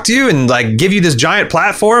I talk to you and like give you this giant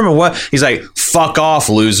platform? And what? He's like, fuck off,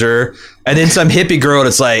 loser. And then some hippie girl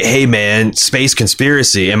that's like, hey man, space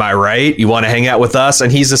conspiracy. Am I right? You want to hang out with us?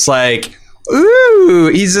 And he's just like,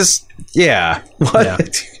 ooh, he's just, what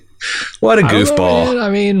a goofball.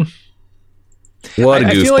 I mean, what a goofball.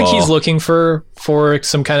 I feel like he's looking for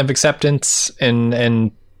some kind of acceptance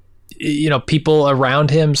and people around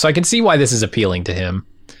him. So I can see why this is appealing to him.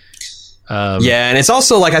 And it's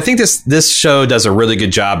also like, I think this show does a really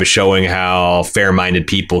good job of showing how fair-minded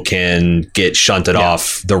people can get shunted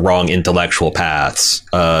off the wrong intellectual paths.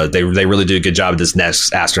 They really do a good job of this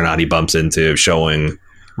next astronaut he bumps into, showing,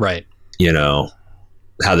 right,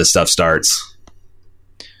 how this stuff starts.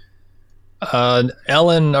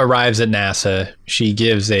 Ellen arrives at NASA. She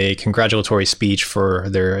gives a congratulatory speech for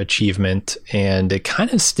their achievement, and it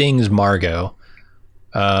kind of stings Margot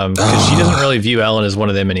because she doesn't really view Ellen as one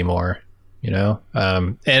of them anymore,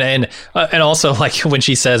 and also, like, when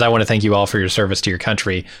she says, I want to thank you all for your service to your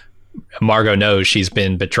country, Margot knows she's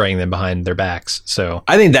been betraying them behind their backs. So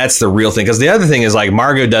I think that's the real thing, because the other thing is, like,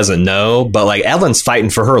 Margot doesn't know, but like Ellen's fighting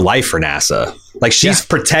for her life for NASA. Like, she's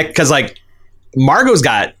because like Margot's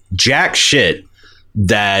got jack shit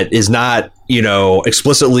that is not,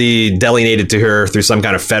 explicitly delineated to her through some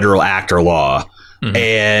kind of federal act or law. Mm-hmm.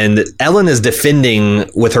 And Ellen is defending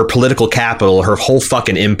with her political capital her whole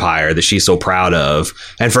fucking empire that she's so proud of.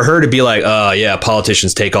 And for her to be like, oh yeah,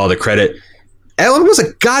 politicians take all the credit. Ellen was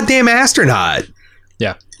a goddamn astronaut.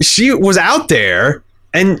 Yeah. She was out there,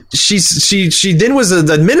 and she then was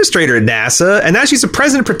an administrator at NASA, and now she's the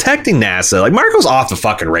president protecting NASA. Like, Margot's off the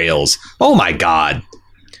fucking rails. Oh my God.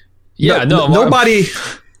 Yeah, nobody.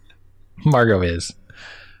 Margot is.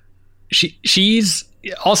 She's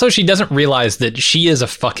also, she doesn't realize that she is a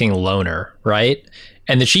fucking loner, right?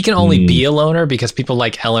 And that she can only be a loner because people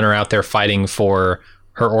like Ellen are out there fighting for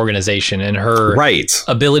her organization and her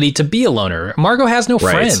ability to be a loner. Margot has no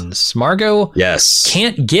friends. Margot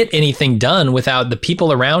can't get anything done without the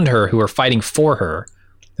people around her who are fighting for her.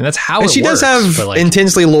 And that's how she does have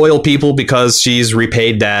intensely loyal people because she's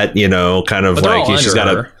repaid that, kind of like she's got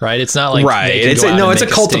a right. It's not like it's a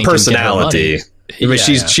cult of personality. But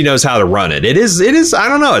she knows how to run it. It is. I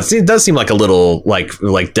don't know. It does seem like a little like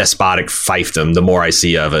despotic fiefdom. The more I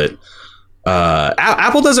see of it,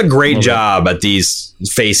 Apple does a great job at these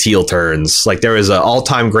face heel turns. Like, there was an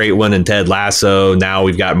all-time great one in Ted Lasso. Now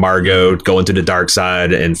we've got Margot going to the dark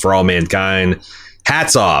side and For All Mankind.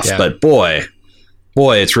 Hats off. Yeah. But boy,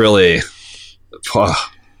 it's really.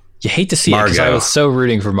 You hate to see Margot. It because I was so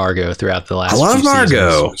rooting for Margot throughout the last. I love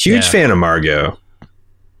Margot. Seasons. Huge fan of Margot.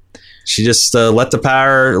 She just let the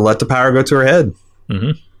power go to her head.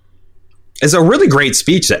 Mm-hmm. It's a really great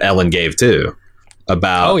speech that Ellen gave too,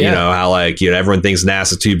 about how, like, everyone thinks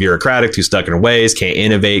NASA's too bureaucratic, too stuck in her ways, can't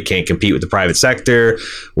innovate, can't compete with the private sector.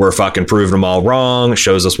 We're fucking proving them all wrong. It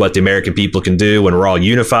shows us what the American people can do when we're all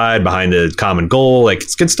unified behind a common goal. Like,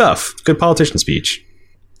 it's good stuff. Good politician speech.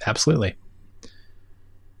 Absolutely.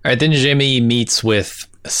 All right, then Jimmy meets with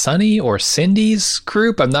Sunny or Cindy's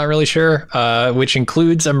group, I'm not really sure, which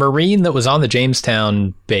includes a Marine that was on the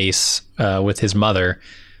Jamestown base with his mother.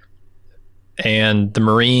 And the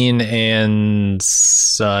Marine and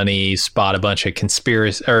Sunny spout a bunch of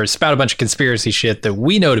conspiracy shit that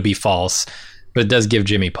we know to be false, but it does give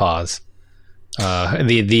Jimmy pause.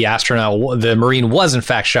 The astronaut, the Marine, was in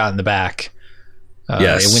fact shot in the back.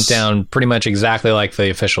 It went down pretty much exactly like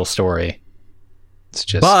the official story. It's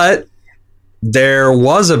just, but there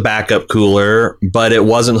was a backup cooler, but it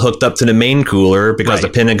wasn't hooked up to the main cooler because the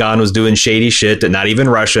Pentagon was doing shady shit that not even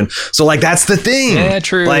Russian. So, like, that's the thing. Yeah,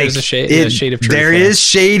 true. Like, there's a shade of truth. There is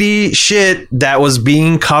shady shit that was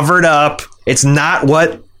being covered up. It's not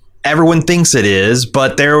what everyone thinks it is,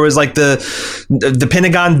 but there was like the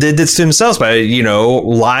Pentagon did this to themselves by, you know,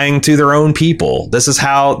 lying to their own people. This is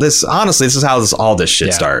how all this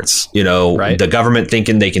shit starts, you know, the government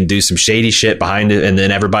thinking they can do some shady shit behind it. And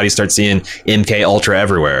then everybody starts seeing MK Ultra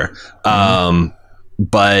everywhere.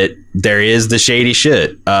 But there is the shady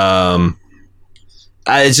shit.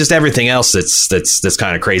 It's just everything else that's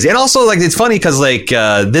kind of crazy. And also, like, it's funny because like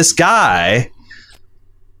this guy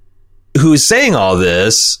who's saying all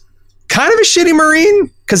this, kind of a shitty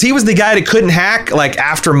Marine, because he was the guy that couldn't hack, like,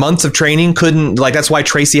 after months of training, that's why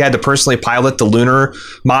Tracy had to personally pilot the lunar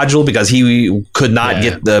module, because he could not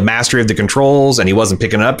get the mastery of the controls, and he wasn't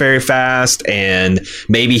picking it up very fast. And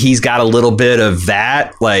maybe he's got a little bit of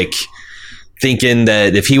that, like, thinking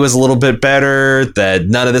that if he was a little bit better, that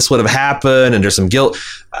none of this would have happened, and there's some guilt.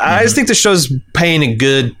 I just think the show's painting a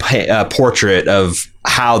good portrait of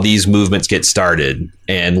how these movements get started,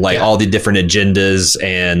 and like all the different agendas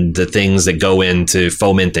and the things that go into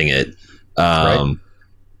fomenting it.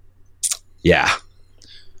 Yeah.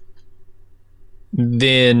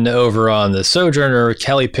 Then over on the Sojourner,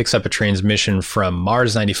 Kelly picks up a transmission from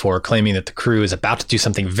Mars 94 claiming that the crew is about to do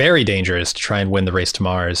something very dangerous to try and win the race to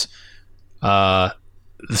Mars.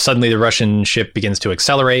 Suddenly the Russian ship begins to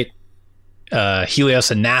accelerate. Helios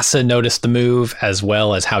and NASA notice the move, as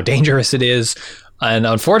well as how dangerous it is. And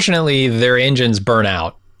unfortunately, their engines burn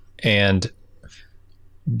out. And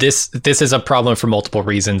this is a problem for multiple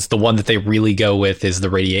reasons. The one that they really go with is the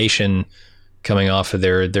radiation coming off of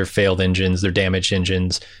their failed engines, their damaged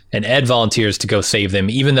engines. And Ed volunteers to go save them,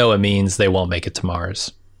 even though it means they won't make it to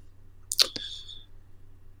Mars.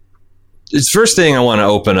 It's first thing I want to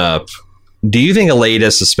open up. Do you think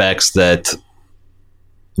Aleida suspects that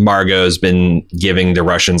Margot's been giving the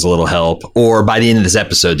Russians a little help? Or by the end of this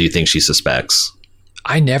episode, do you think she suspects?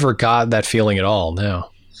 I never got that feeling at all, no.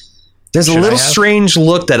 There's a little strange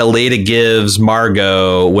look that Aleida gives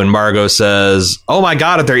Margot when Margot says, "Oh my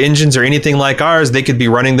God, if their engines are anything like ours, they could be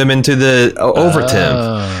running them into the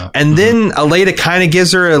Overtemp." And then Aleida kind of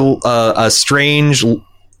gives her a strange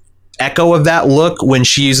echo of that look when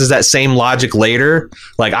she uses that same logic later.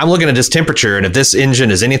 Like, I'm looking at this temperature, and if this engine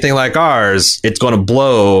is anything like ours, it's going to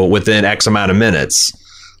blow within X amount of minutes.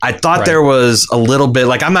 I thought there was a little bit,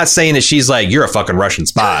 like, I'm not saying that she's like, you're a fucking Russian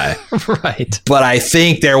spy. Right. But I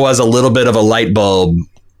think there was a little bit of a light bulb,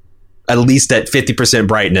 at least at 50%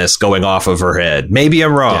 brightness, going off of her head. Maybe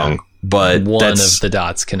I'm wrong, but one of the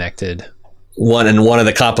dots connected. One of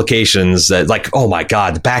the complications that, like, oh my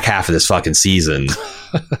God, the back half of this fucking season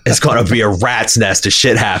is going to be a rat's nest of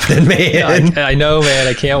shit happening, man. I know, man.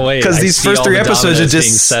 I can't wait. Because these first 3 episodes are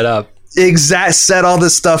just set up. Set all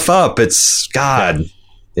this stuff up. It's God.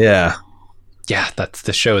 Yeah.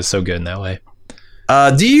 The show is so good in that way.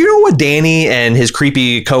 Do you know what Danny and his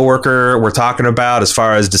creepy coworker were talking about as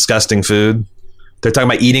far as disgusting food? They're talking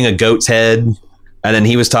about eating a goat's head, and then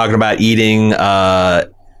he was talking about eating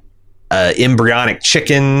embryonic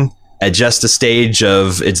chicken at just a stage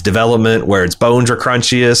of its development where its bones are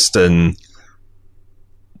crunchiest. And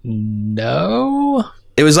no,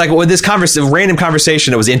 it was like with this random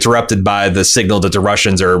conversation that was interrupted by the signal that the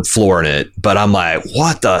Russians are flooring it. But I'm like,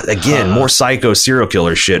 what the, again, more psycho serial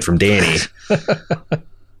killer shit from Danny.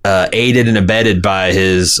 Aided and abetted by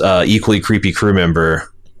his equally creepy crew member.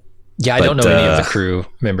 Yeah, I don't know any of the crew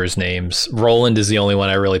members' names. Roland is the only one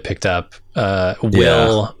I really picked up.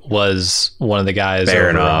 Will was one of the guys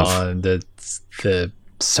over on the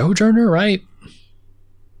Sojourner, right?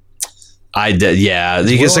 I did, yeah.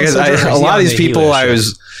 Because a lot of these people,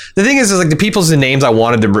 the thing is like the people's names I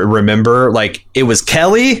wanted to remember, like it was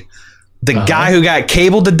Kelly, the guy who got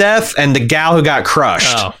cabled to death, and the gal who got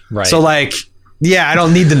crushed. Oh, right. So like, yeah, I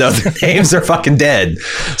don't need to know their names. They're fucking dead.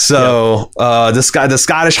 So the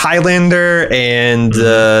Scottish Highlander and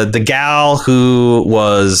the gal who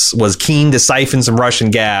was keen to siphon some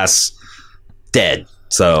Russian gas, dead.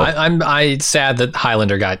 So I'm sad that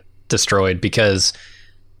Highlander got destroyed because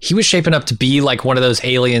he was shaping up to be like one of those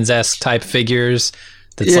Aliens-esque type figures.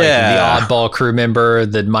 That's like the oddball crew member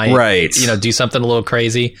that might do something a little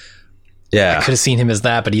crazy. Yeah, I could have seen him as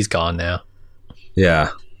that, but he's gone now. Yeah.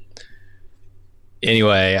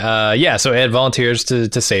 Anyway, so Ed volunteers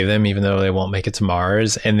to save them, even though they won't make it to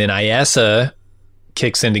Mars. And then Iessa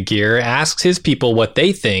kicks into gear, asks his people what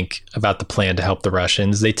they think about the plan to help the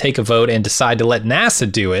Russians. They take a vote and decide to let NASA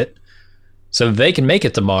do it so they can make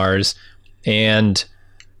it to Mars. And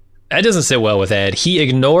that doesn't sit well with Ed. He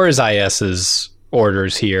ignores Iessa's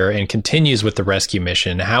orders here and continues with the rescue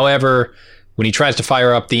mission. However, when he tries to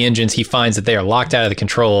fire up the engines, he finds that they are locked out of the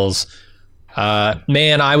controls.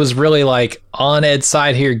 Man, I was really like on Ed's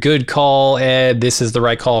side here. Good call, Ed. This is the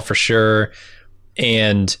right call for sure.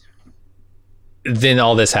 And then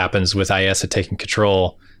all this happens with Ayesa taking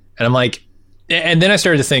control. And I'm like, and then I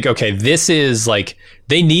started to think, okay, this is like,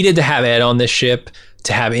 they needed to have Ed on this ship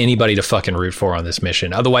to have anybody to fucking root for on this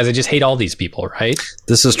mission. Otherwise, I just hate all these people, right?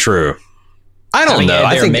 This is true. I don't know.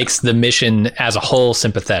 I think it makes the mission as a whole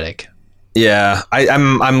sympathetic. Yeah,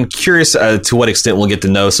 I'm curious to what extent we'll get to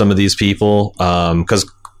know some of these people. Because,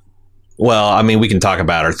 well, I mean, we can talk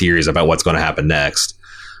about our theories about what's going to happen next.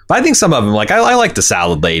 But I think some of them, like I like the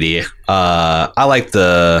salad lady. I like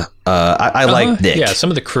I like Nick. Yeah, some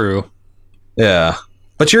of the crew. Yeah,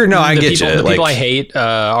 but I get you. The people I hate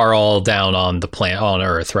are all down on the planet on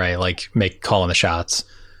Earth, right? Like calling the shots.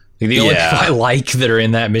 The only people I like that are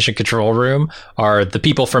in that mission control room are the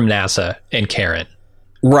people from NASA and Karen.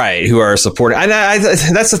 Right, who are supporting. And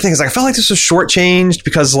that's the thing, is I felt like this was shortchanged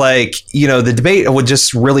because, like, the debate would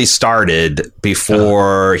just really started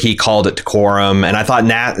before he called it decorum. And I thought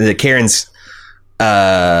Karen's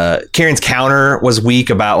counter was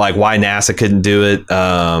weak about, like, why NASA couldn't do it.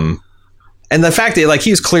 And the fact that, like,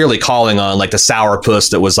 he was clearly calling on, like, the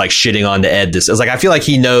sourpuss that was, like, shitting on to Ed. It was like, I feel like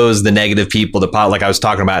he knows the negative people, like I was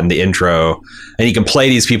talking about in the intro, and he can play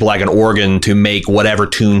these people like an organ to make whatever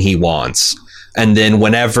tune he wants. And then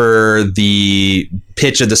whenever the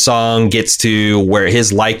pitch of the song gets to where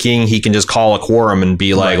his liking, he can just call a quorum and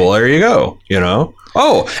be like, well, there you go,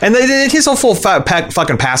 Oh, and then his whole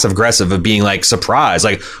fucking passive aggressive of being like surprised,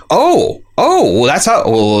 like, well, that's how.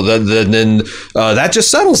 Well, then that just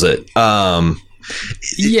settles it.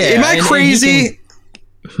 Yeah, am I crazy?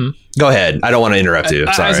 Go ahead. I don't want to interrupt you.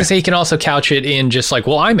 Sorry. I was gonna say he can also couch it in just like,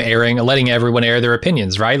 well, I'm letting everyone air their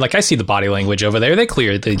opinions, right? Like I see the body language over there. They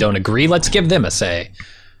clearly don't agree. Let's give them a say.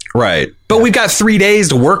 Right. But we've got 3 days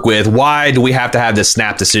to work with. Why do we have to have this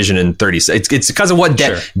snap decision in 30 seconds? It's because of what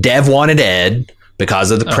Dev wanted Ed, because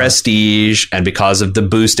of the prestige and because of the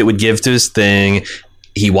boost it would give to his thing.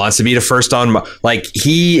 He wants to be the first on, like,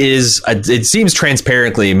 he is, it seems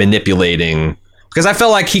transparently manipulating, because I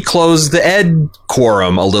felt like he closed the Ed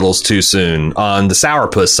quorum a little too soon on the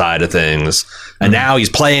sourpuss side of things. And now he's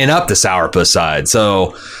playing up the sourpuss side.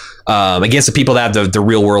 So against the people that have the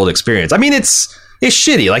real world experience. I mean, it's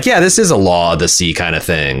shitty. Like, yeah, this is a law of the sea kind of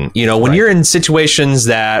thing. When you're in situations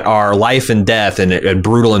that are life and death and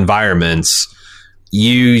brutal environments,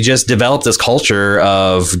 you just develop this culture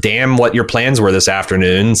of, damn what your plans were this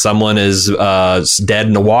afternoon. Someone is dead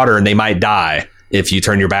in the water and they might die if you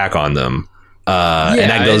turn your back on them. And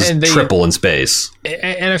that goes triple in space.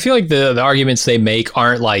 And I feel like the arguments they make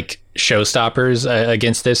aren't like showstoppers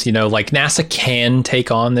against this. Like NASA can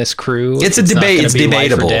take on this crew. It's a debate. It's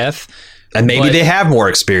debatable. Life or death. And maybe they have more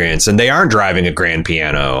experience and they aren't driving a grand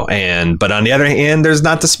piano. But on the other hand, there's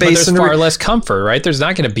not the space. But there's far less comfort, right? There's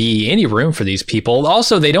not going to be any room for these people.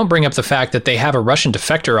 Also, they don't bring up the fact that they have a Russian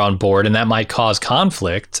defector on board and that might cause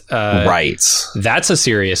conflict. Right. That's a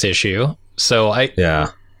serious issue. So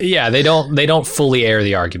they don't fully air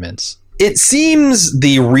the arguments. It seems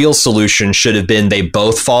the real solution should have been they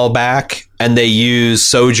both fall back and they use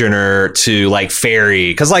Sojourner to like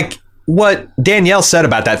ferry. Because like, what Danielle said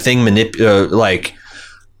about that thing, like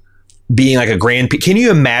being like a grand. Can you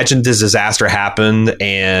imagine this disaster happened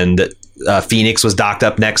and Phoenix was docked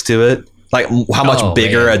up next to it? Like how much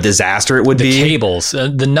bigger a disaster it would be. The cables,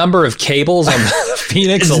 the number of cables on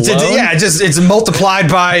Phoenix alone. It's multiplied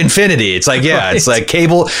by infinity. It's like, it's like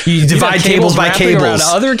cable. You divide cables by cables. Around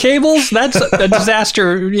other cables. That's a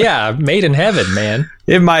disaster. Yeah, made in heaven, man.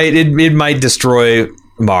 It might destroy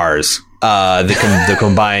Mars. The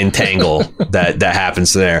combined tangle that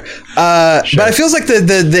happens there. But it feels like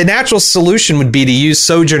the natural solution would be to use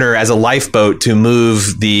Sojourner as a lifeboat to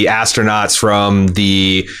move the astronauts from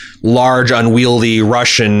the large unwieldy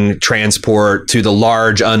Russian transport to the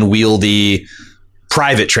large unwieldy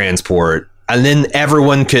private transport. And then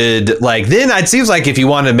everyone could then it seems like if you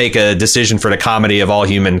want to make a decision for the comedy of all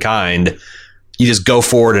humankind, you just go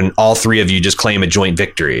forward and all three of you just claim a joint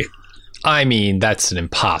victory. I mean, that's an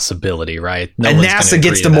impossibility, right? And NASA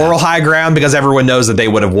gets the moral high ground because everyone knows that they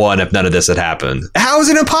would have won if none of this had happened. How is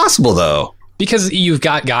it impossible, though? Because you've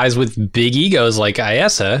got guys with big egos like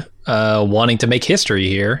Ayesa wanting to make history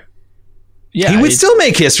here. Yeah, he would still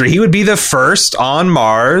make history. He would be the first on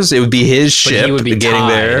Mars. It would be his ship he would be getting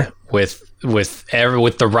there with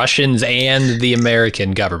the Russians and the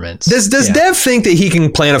American governments. Does Dev think that he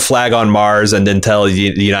can plant a flag on Mars and then tell the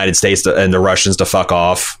United States and the Russians to fuck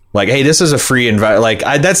off? Like, hey, this is a free environment.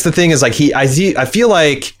 That's the thing is I feel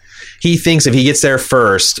like he thinks if he gets there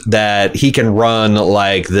first that he can run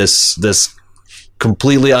like this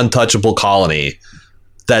completely untouchable colony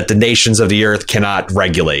that the nations of the earth cannot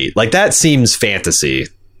regulate. Like, that seems fantasy.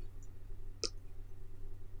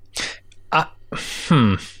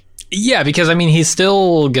 Yeah, because I mean, he's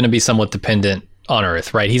still going to be somewhat dependent on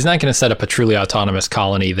Earth, right? He's not going to set up a truly autonomous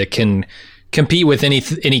colony that can compete with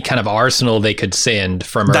any kind of arsenal they could send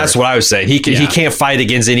from Earth. That's what I was saying. He can't fight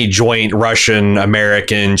against any joint Russian,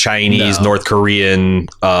 American, Chinese, North Korean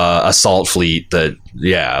assault fleet.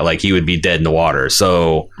 Like he would be dead in the water.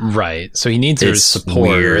 So right. So he needs their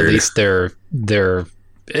support, or at least they're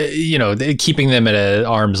keeping them at an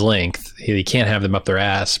arm's length. He can't have them up their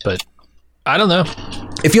ass, but I don't know.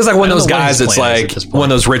 It feels like one of those guys that's like one of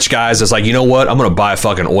those rich guys that's like, you know what? I'm going to buy a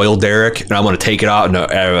fucking oil derrick and I'm going to take it out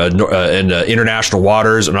in international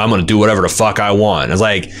waters and I'm going to do whatever the fuck I want. It's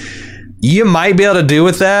like, you might be able to do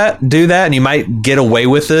that, and you might get away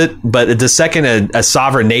with it. But the second a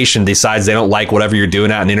sovereign nation decides they don't like whatever you're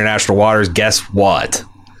doing out in international waters, guess what?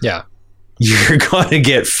 Yeah. You're going to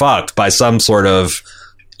get fucked by some sort of,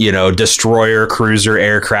 destroyer, cruiser,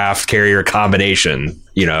 aircraft carrier combination,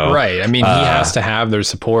 Right. I mean, he has to have their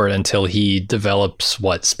support until he develops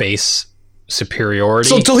space superiority.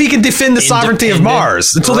 So until he can defend the sovereignty of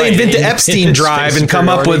Mars, until they invent the Epstein drive and come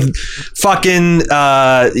up with fucking,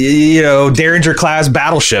 Derringer class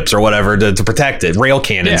battleships or whatever to protect it, rail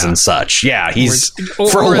cannons and such. Yeah, he's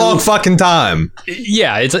for a long fucking time.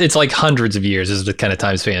 Yeah, it's like hundreds of years is the kind of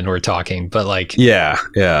time span we're talking. But like, yeah.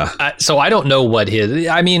 So I don't know what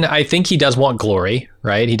I mean, I think he does want glory,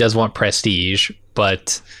 right? He does want prestige,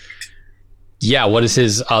 but yeah, what is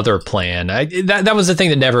his other plan? That was the thing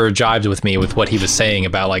that never jived with me with what he was saying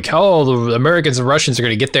about like, oh, the Americans and Russians are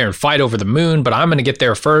going to get there and fight over the moon, but I'm going to get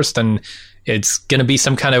there first, and it's going to be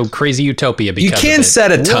some kind of crazy utopia. Because you can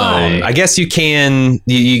set a tone. Why? I guess you can.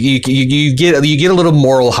 You get a little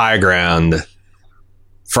moral high ground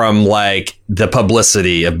from like the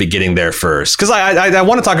publicity of getting there first, because I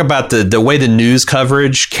want to talk about the way the news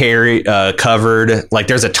coverage covered. Like,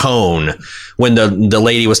 there's a tone when the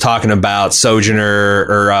lady was talking about Sojourner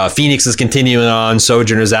or Phoenix is continuing on,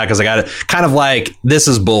 Sojourner's out, because I got it kind of like, this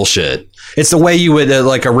is bullshit. It's the way you would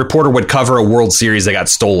like a reporter would cover a World Series that got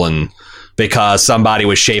stolen because somebody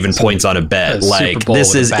was shaving points on a bet. Like,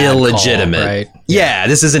 this is illegitimate. Call, right? Yeah,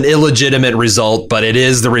 this is an illegitimate result, but it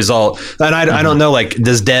is the result. And I don't know, like,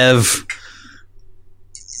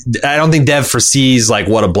 I don't think Dev foresees like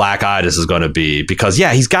what a black eye this is going to be, because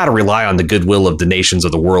he's got to rely on the goodwill of the nations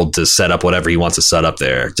of the world to set up whatever he wants to set up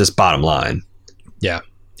there. Just bottom line. Yeah.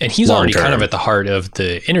 And he's already kind of at the heart of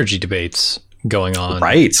the energy debates going on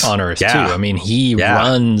on Earth too. I mean, he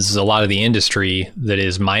runs a lot of the industry that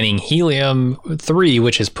is mining helium-3,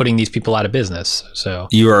 which is putting these people out of business. So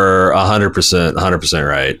you are 100%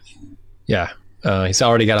 right. Yeah. He's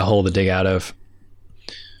already got a hole to dig out of.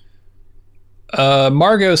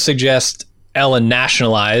 Margot suggests Ellen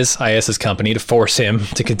nationalize IS's company to force him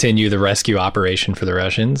to continue the rescue operation for the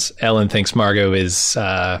Russians. Ellen thinks Margot is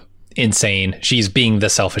insane. She's being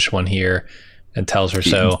the selfish one here and tells her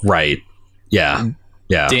so. Right. Yeah.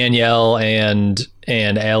 Danielle and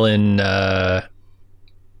Ellen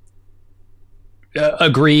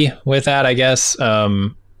agree with that, I guess.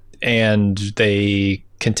 And they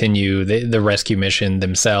continue the rescue mission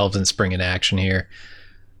themselves and spring into action here.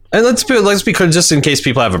 And let's be clear, just in case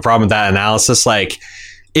people have a problem with that analysis, like,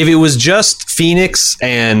 if it was just Phoenix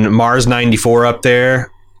and Mars 94 up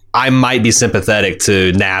there, I might be sympathetic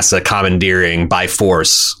to NASA commandeering by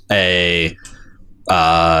force a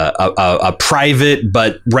private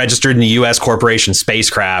but registered in the U.S. corporation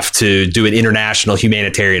spacecraft to do an international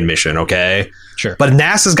humanitarian mission. Okay, sure. But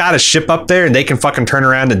NASA's got a ship up there and they can fucking turn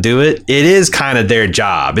around and do it. It is kind of their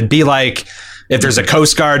job. It'd be like if there's a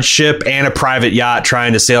Coast Guard ship and a private yacht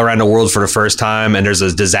trying to sail around the world for the first time and there's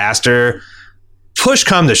a disaster, push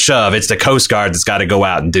come to shove, it's the Coast Guard that's got to go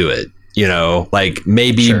out and do it. Like,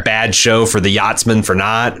 maybe bad show for the yachtsman for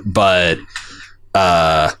not, but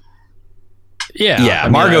Margot's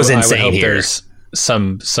insane here. There's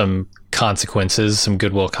some consequences, some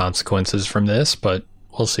goodwill consequences from this, but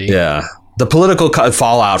we'll see. Yeah. The political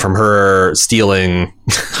fallout from her stealing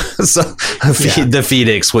the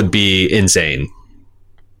Phoenix would be insane.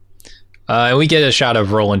 And we get a shot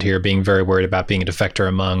of Roland here being very worried about being a defector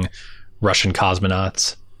among Russian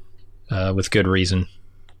cosmonauts, with good reason,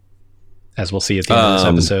 as we'll see at the end of this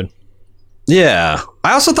episode. Yeah.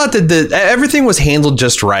 I also thought that everything was handled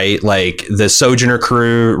just right. Like, the Sojourner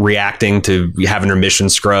crew reacting to having their mission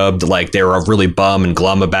scrubbed, like, they were really bum and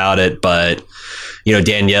glum about it, but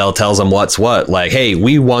Danielle tells them what's what. Like, hey,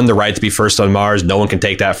 we won the right to be first on Mars. No one can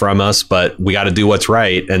take that from us, but we got to do what's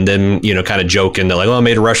right. And then, kind of joking, they're like, well,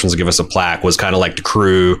 maybe the Russians will give us a plaque, was kind of like the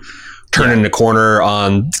crew turning the corner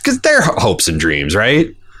on, because their hopes and dreams,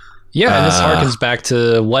 right? Yeah, and this harkens back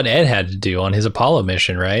to what Ed had to do on his Apollo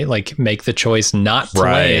mission, right? Like, make the choice not to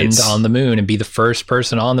land on the moon and be the first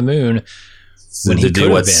person on the moon when he could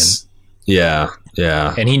have been. Yeah.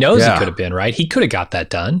 And he knows he could have been, right? He could have got that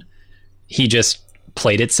done. He just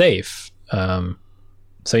played it safe.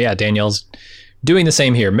 So yeah, Danielle's doing the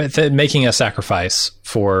same here, making a sacrifice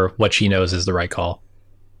for what she knows is the right call.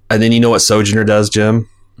 And then you know what Sojourner does, Jim?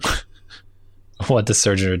 What does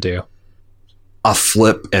Sojourner do? A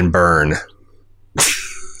flip and burn.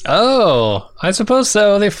 Oh, I suppose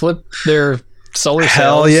so. They flip their solar cells.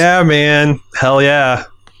 Hell yeah, man. Hell yeah.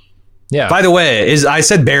 Yeah. By the way, I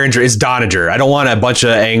said Behringer is Doniger. I don't want a bunch of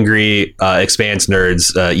angry Expanse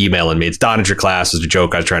nerds emailing me. It's Doniger class is the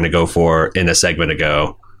joke I was trying to go for in a segment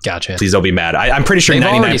ago. Gotcha. Please don't be mad. I'm pretty sure They've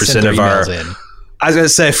 99% of our... I was going to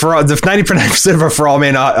say, the 99% of our For All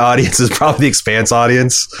Man audience is probably the Expanse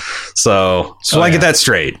audience. So I get that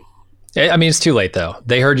straight. I mean, it's too late, though.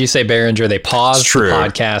 They heard you say Behringer. They paused the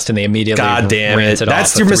podcast and they immediately God damn it.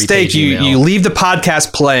 That's your mistake. You leave the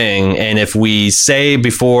podcast playing, and if we say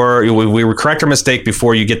before we correct our mistake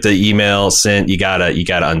before you get the email sent, you gotta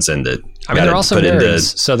unsend it. I mean, they're also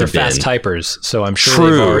nerds, so they're fast typers. So I'm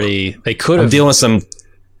sure they could have. I'm dealing with some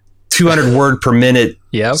 200 word per minute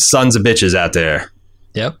sons of bitches out there.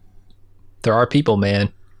 Yep. There are people,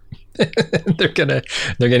 man. They're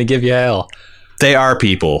gonna give you hell. They are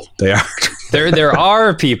people. They are. There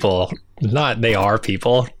are people. Not they are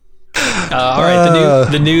people. All right.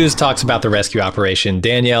 The news talks about the rescue operation.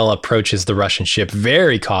 Danielle approaches the Russian ship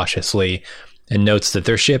very cautiously and notes that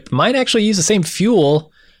their ship might actually use the same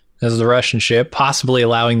fuel as the Russian ship, possibly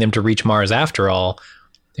allowing them to reach Mars after all.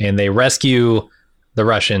 And they rescue the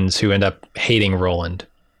Russians, who end up hating Roland.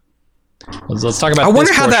 Let's talk about. I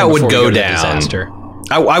wonder how that would go down. Disaster.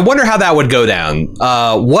 I wonder how that would go down.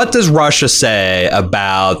 What does Russia say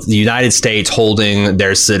about the United States holding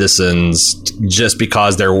their citizens just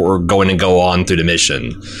because they're going to go on through the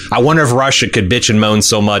mission? I wonder if Russia could bitch and moan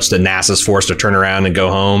so much that NASA's forced to turn around and go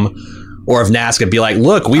home. Or if NASA could be like,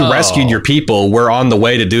 look, we rescued your people. We're on the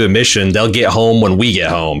way to do a mission. They'll get home when we get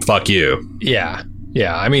home. Fuck you. Yeah.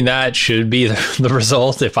 Yeah, I mean, that should be the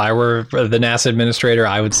result. If I were the NASA administrator,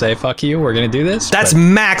 I would say, fuck you, we're going to do this. That's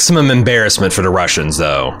maximum embarrassment for the Russians,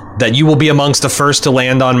 though. That you will be amongst the first to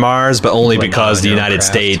land on Mars, but only because the United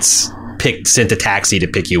States sent a taxi to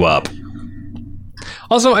pick you up.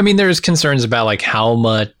 Also, I mean, there's concerns about like how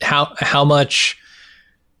much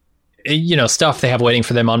stuff they have waiting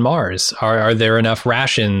for them on Mars. Are there enough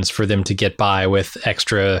rations for them to get by with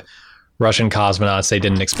extra Russian cosmonauts they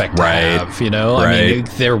didn't expect to have, I mean,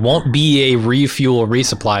 there won't be a refuel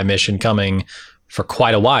resupply mission coming for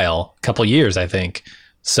quite a while, a couple years, I think.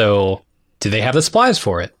 So do they have the supplies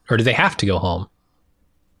for it, or do they have to go home?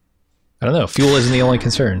 I don't know. Fuel isn't the only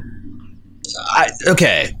concern.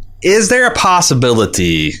 Okay. Is there a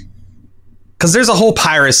possibility, because there's a whole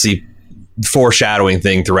piracy foreshadowing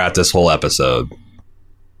thing throughout this whole episode.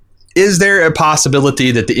 Is there a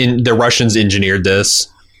possibility that the Russians engineered this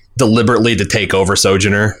deliberately to take over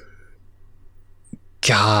Sojourner?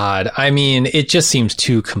 God, I mean, it just seems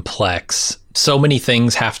too complex. So many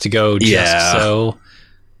things have to go just so.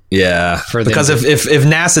 Yeah, because if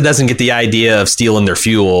NASA doesn't get the idea of stealing their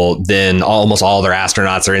fuel, then almost all their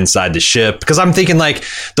astronauts are inside the ship. Because I'm thinking, like,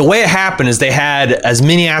 the way it happened is they had as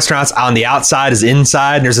many astronauts on the outside as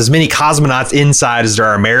inside, and there's as many cosmonauts inside as there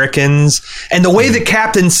are Americans. And the way the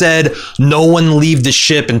captain said, no one leave the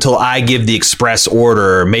ship until I give the express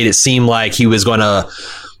order, made it seem like he was going to...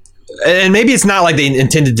 And maybe it's not like they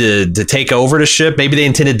intended to take over the ship. Maybe they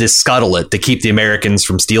intended to scuttle it to keep the Americans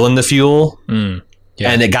from stealing the fuel.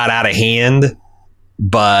 Yeah. And it got out of hand,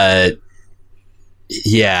 but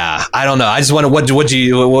yeah, I don't know. I just want to. What do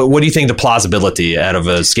you think the plausibility out of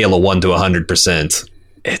a scale of 1 to 100%?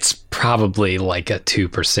 It's probably like a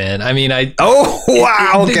 2%. I mean, okay.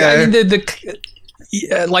 I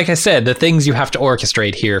mean, like I said, the things you have to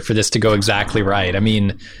orchestrate here for this to go exactly right. I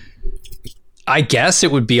mean, I guess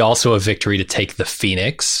it would be also a victory to take the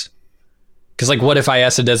Phoenix. Because, like, what if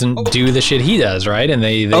ISA doesn't do the shit he does, right? And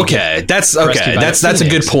they that's a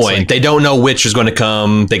good point. Like, they don't know which is going to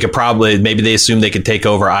come. They could maybe they assume they could take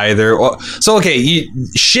over either.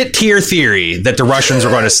 Shit tier theory that the Russians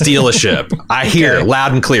are going to steal a ship. I hear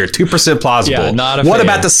loud and clear. 2% plausible. Yeah, what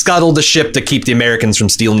about to scuttle the ship to keep the Americans from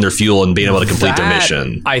stealing their fuel and being able to complete their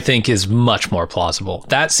mission? I think is much more plausible.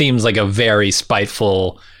 That seems like a very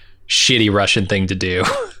spiteful, shitty Russian thing to do.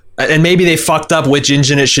 And maybe they fucked up which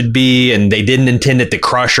engine it should be, and they didn't intend it to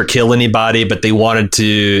crush or kill anybody, but they wanted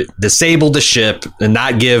to disable the ship and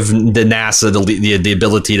not give the NASA the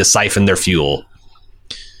ability to siphon their fuel.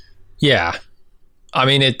 Yeah. I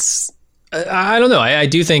mean, I don't know. I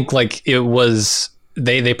do think like it was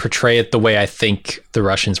they portray it the way I think the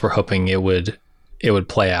Russians were hoping it would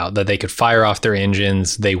play out, that they could fire off their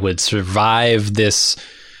engines, they would survive this,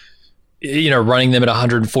 running them at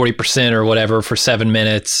 140% or whatever for 7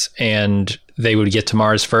 minutes, and they would get to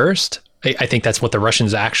Mars first. I think that's what the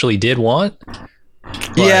Russians actually did want.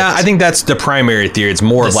 Yeah, I think that's the primary theory. It's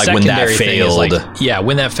more of like when that failed.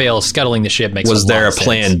 When that fails, scuttling the ship makes was there a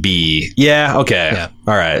plan B? Yeah, okay. Yeah.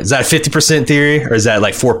 All right. Is that 50% theory or is that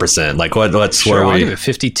like 4%? Like what's where I'll we? give it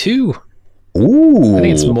 52. Ooh, I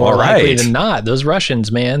think it's more likely than not. Those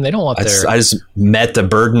Russians, man, they don't want their... I just met the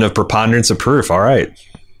burden of preponderance of proof. All right.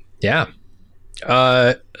 Yeah.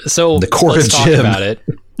 So the court let's of talk Jim. about it.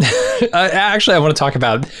 Actually, I want to talk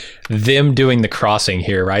about them doing the crossing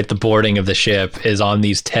here, right? The boarding of the ship is on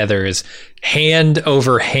these tethers, hand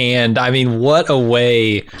over hand. I mean, what a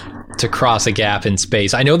way to cross a gap in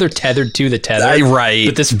space. I know they're tethered to the tether, right?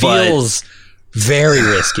 But this feels very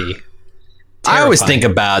risky. I always think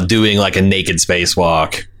about doing like a naked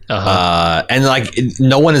spacewalk, and like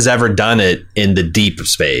no one has ever done it in the deep of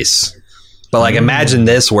space. But like, imagine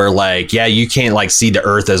this where like, you can't like see the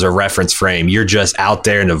Earth as a reference frame. You're just out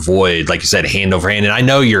there in the void, like you said, hand over hand. And I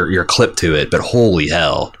know you're clipped to it, but holy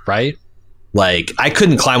hell, right? Like I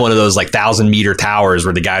couldn't climb one of those like 1,000-meter towers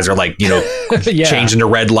where the guys are like, changing the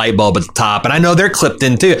red light bulb at the top. And I know they're clipped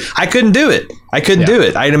in too. I couldn't do it. I couldn't do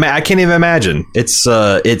it. I can't even imagine.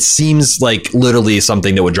 It seems like literally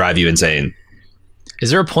something that would drive you insane. Is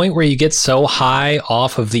there a point where you get so high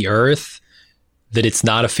off of the Earth that it's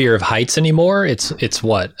not a fear of heights anymore? It's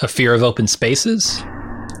what? A fear of open spaces?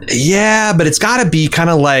 Yeah, but it's got to be kind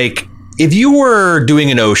of like if you were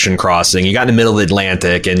doing an ocean crossing, you got in the middle of the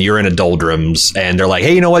Atlantic and you're in a doldrums and they're like,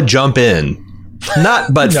 hey, you know what? Jump in.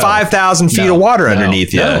 Not, but 5,000 feet of water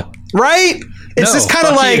underneath you. Right? It's just kind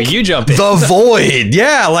of like you jump in. The void.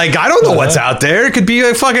 Yeah, like I don't know what's out there. It could be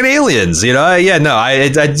like fucking aliens,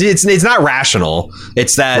 it's not rational.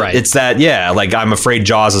 It's that like I'm afraid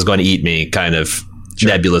Jaws is going to eat me kind of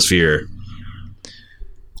nebulous fear.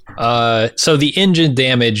 So the engine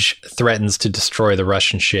damage threatens to destroy the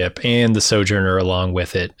Russian ship and the Sojourner along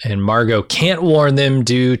with it, and Margot can't warn them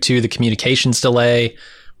due to the communications delay,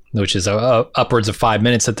 which is upwards of 5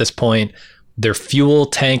 minutes at this point. Their fuel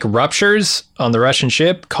tank ruptures on the Russian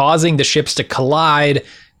ship, causing the ships to collide,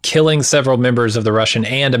 killing several members of the Russian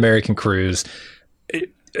and American crews.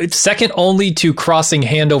 It's second only to crossing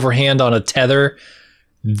hand over hand on a tether.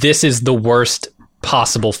 This is the worst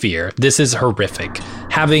possible fear. This is horrific.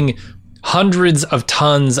 Having hundreds of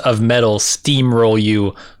tons of metal steamroll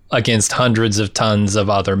you against hundreds of tons of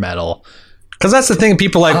other metal. Because that's the thing.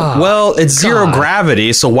 People are like, it's zero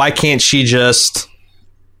gravity, so why can't she just...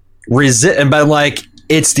 resist? But like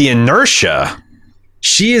it's the inertia.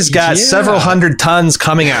 She has got several hundred tons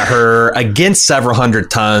coming at her against several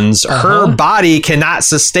hundred tons. Her body cannot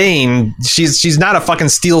sustain. She's not a fucking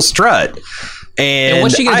steel strut. And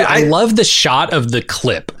what's she gonna do? I love the shot of the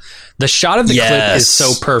clip. The shot of the clip is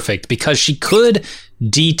so perfect because she could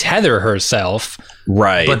detether herself.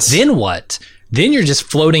 Right. But then what? Then you're just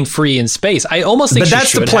floating free in space. I almost think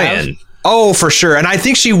that's the plan. Oh, for sure. And I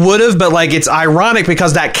think she would have, but like it's ironic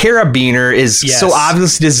because that carabiner is so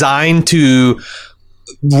obviously designed to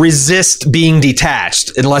resist being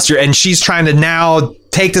detached and she's trying to now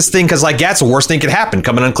take this thing because like that's the worst thing could happen,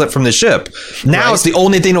 coming unclipped from the ship. Now it's the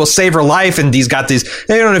only thing that will save her life. And these got these,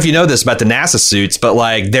 I don't know if you know this about the NASA suits, but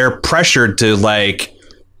like they're pressured to like,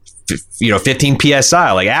 15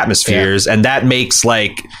 PSI, like atmospheres. And that makes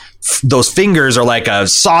like, those fingers are like a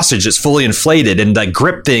sausage that's fully inflated, and like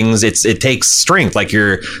grip things, it takes strength, like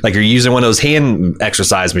you're using one of those hand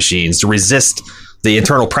exercise machines to resist the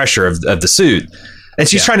internal pressure of the suit. And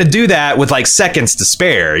she's trying to do that with like seconds to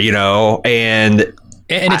spare, and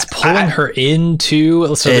it's pulling her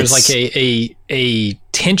into. So there's like a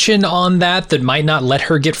tension on that might not let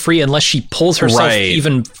her get free unless she pulls herself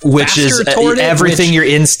even faster, which is toward everything your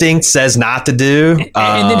instinct says not to do.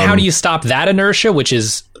 And then how do you stop that inertia, which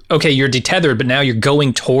is okay, you're detethered, but now you're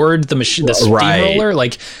going toward the machine, the steamroller,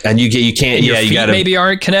 like, and you can't. Your feet maybe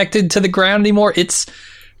aren't connected to the ground anymore.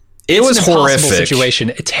 It was an horrific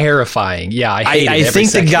situation, terrifying. Yeah, I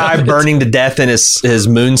think the guy burning to death in his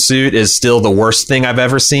moon suit is still the worst thing I've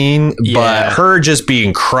ever seen. Yeah. But her just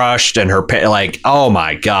being crushed and her like, oh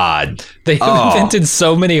my god, they've invented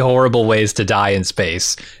so many horrible ways to die in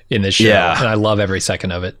space in this show, and I love every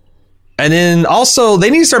second of it. And then also,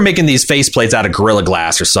 they need to start making these faceplates out of Gorilla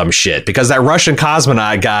Glass or some shit, because that Russian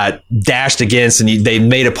cosmonaut got dashed against, and they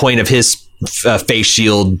made a point of his face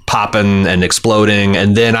shield popping and exploding,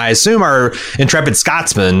 and then I assume our intrepid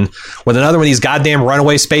Scotsman with another one of these goddamn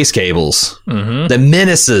runaway space cables, the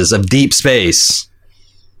menaces of deep space,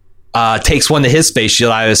 takes one to his space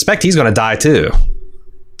shield. I expect he's going to die too.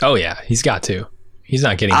 Oh yeah, he's got to. He's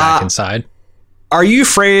not getting back inside. Are you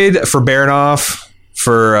afraid for Baronoff?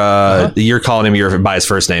 For you're calling him by his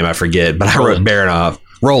first name, I forget, but I wrote Baronoff.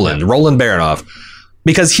 Roland Baronoff.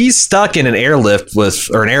 Because he's stuck in an airlock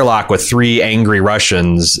with 3 angry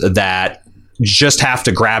Russians that just have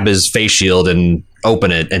to grab his face shield and open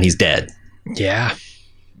it, and he's dead. Yeah.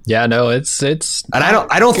 Yeah, no, it's and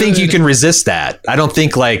I don't think you can resist that. I don't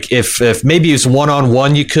think, like, if maybe it's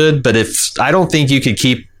one-on-one you could, but I don't think you could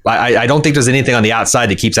keep I don't think there's anything on the outside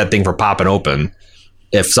that keeps that thing from popping open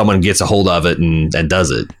if someone gets a hold of it and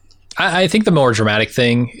does it. I think the more dramatic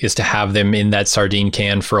thing is to have them in that sardine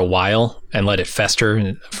can for a while and let it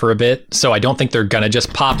fester for a bit. So I don't think they're going to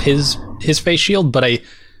just pop his face shield, but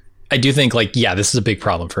I do think, like, yeah, this is a big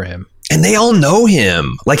problem for him. And they all know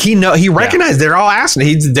him. Like, he recognized, they're all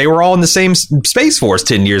asking. They were all in the same Space Force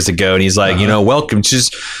 10 years ago. And he's like, welcome.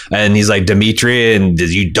 And he's like, Dimitri, and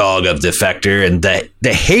you dog of defector. And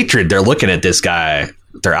the hatred they're looking at this guy,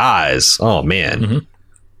 their eyes. Oh, man. Mm-hmm.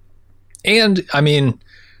 And, I mean,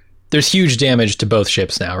 there's huge damage to both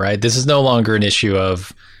ships now, right? This is no longer an issue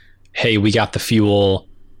of, hey, we got the fuel,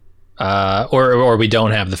 or we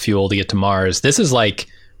don't have the fuel to get to Mars. This is like,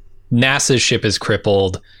 NASA's ship is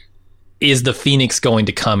crippled. Is the Phoenix going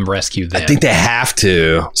to come rescue them? I think they have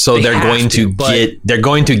to. So they're going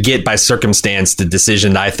to get by circumstance the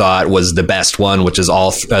decision I thought was the best one, which is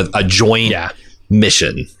all a joint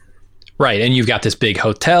mission. Right, and you've got this big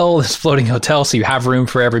hotel, this floating hotel, so you have room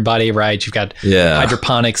for everybody, right? You've got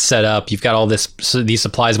hydroponics set up. You've got all these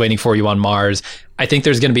supplies waiting for you on Mars. I think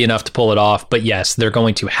there's going to be enough to pull it off. But yes, they're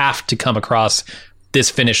going to have to come across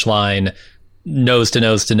this finish line, nose to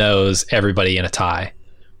nose to nose, everybody in a tie.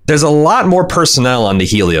 There's a lot more personnel on the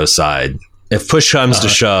Helios side. If push comes to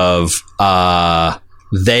shove,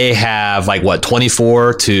 they have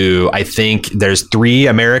 24 to, I think there's 3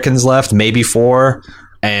 Americans left, maybe 4.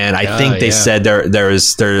 And I think they said there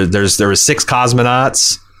was 6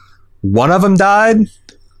 cosmonauts. One of them died.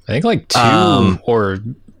 I think 2 or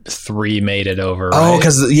 3 made it over. Right? Oh,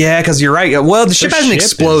 because you're right. Well, the ship hasn't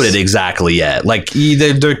exploded exactly yet. Like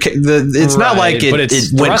it's not like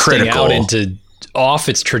it went critical. Out off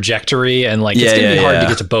its trajectory, and it's gonna be hard to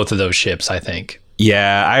get to both of those ships, I think.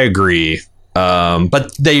 Yeah, I agree.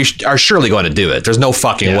 But they are surely going to do it. There's no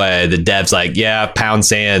fucking way the devs pound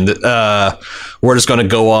sand. We're just going to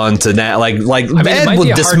go on to that. Ed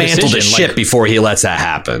would dismantle the ship before he lets that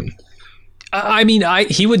happen. I mean,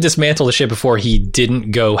 he would dismantle the ship before he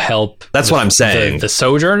didn't go help. That's what I'm saying. The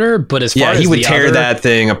Sojourner, but as far as he would tear that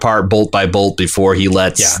thing apart bolt by bolt before he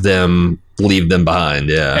lets them leave them behind.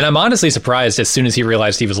 Yeah, and I'm honestly surprised. As soon as he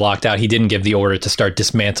realized he was locked out, he didn't give the order to start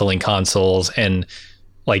dismantling consoles and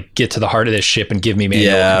get to the heart of this ship and give me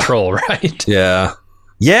manual control, right? Yeah.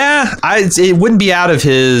 It wouldn't be out of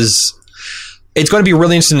his. It's going to be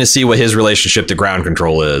really interesting to see what his relationship to ground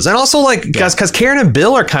control is, and also because Karen and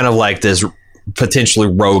Bill are kind of like this potentially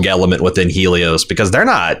rogue element within Helios, because they're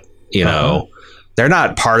not, they're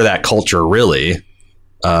not part of that culture really.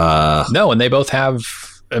 No, and they both have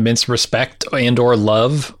immense respect and or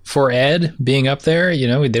love for Ed being up there.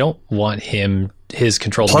 They don't want his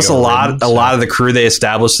control. Plus, a lot of the crew they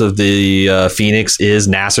established of the Phoenix is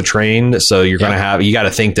NASA trained, so you got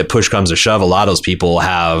to think that push comes to shove, a lot of those people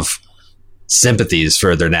have sympathies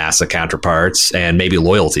for their NASA counterparts and maybe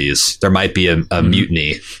loyalties. There might be a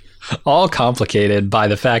mutiny. All complicated by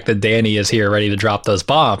the fact that Danny is here ready to drop those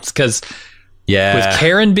bombs, because with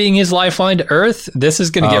Karen being his lifeline to Earth, this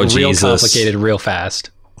is going to get real complicated real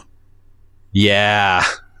fast. Yeah,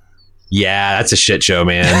 that's a shit show,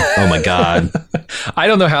 man. Oh my God. I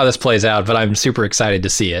don't know how this plays out, but I'm super excited to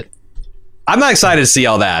see it. I'm not excited to see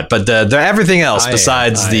all that, but the everything else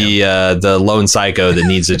besides the lone psycho that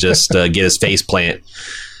needs to just get his face plant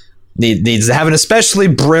needs to have an especially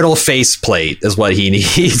brittle face plate is what he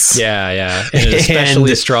needs. Yeah, and an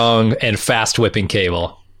especially strong and fast whipping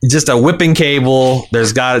cable. Just a whipping cable.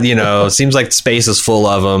 There's got, seems like space is full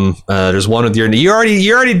of them. There's one with you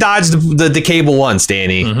already dodged the cable once,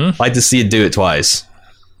 Danny. Mm-hmm. Like to see you do it twice.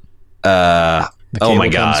 The oh my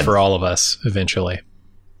God. Comes for all of us eventually.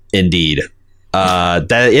 Indeed.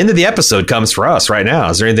 The end of the episode comes for us right now.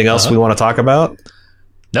 Is there anything else we want to talk about?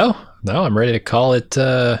 No, I'm ready to call it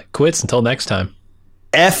quits until next time.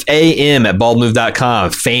 FAM at baldmove.com.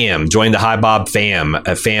 FAM. Join the Hi Bob fam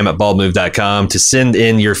at fam@baldmove.com to send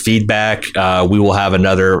in your feedback. We will have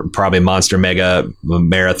another probably Monster Mega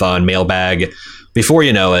Marathon mailbag before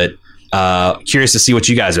you know it. Curious to see what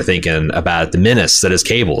you guys are thinking about the menace that is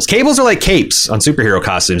cables. Cables are like capes on superhero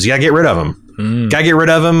costumes. You gotta get rid of them. Gotta get rid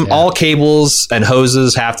of them. Yeah. All cables and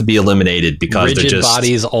hoses have to be eliminated because rigid they're just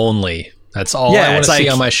bodies only. That's all I want to see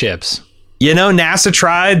on my ships. You know, NASA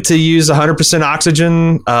tried to use 100%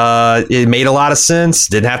 oxygen. It made a lot of sense.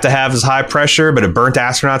 Didn't have to have as high pressure, but it burnt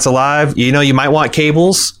astronauts alive. You know, you might want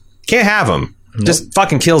cables. Can't have them. Nope. Just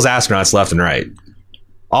fucking kills astronauts left and right.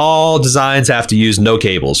 All designs have to use no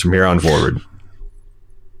cables from here on forward.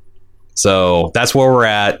 So that's where we're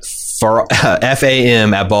at for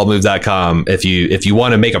FAM@baldmove.com. If you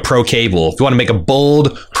want to make a pro cable, if you want to make a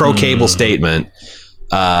bold pro cable statement,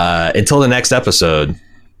 until the next episode,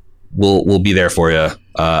 we'll be there for you.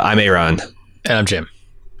 I'm Aaron. And I'm Jim.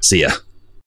 See ya.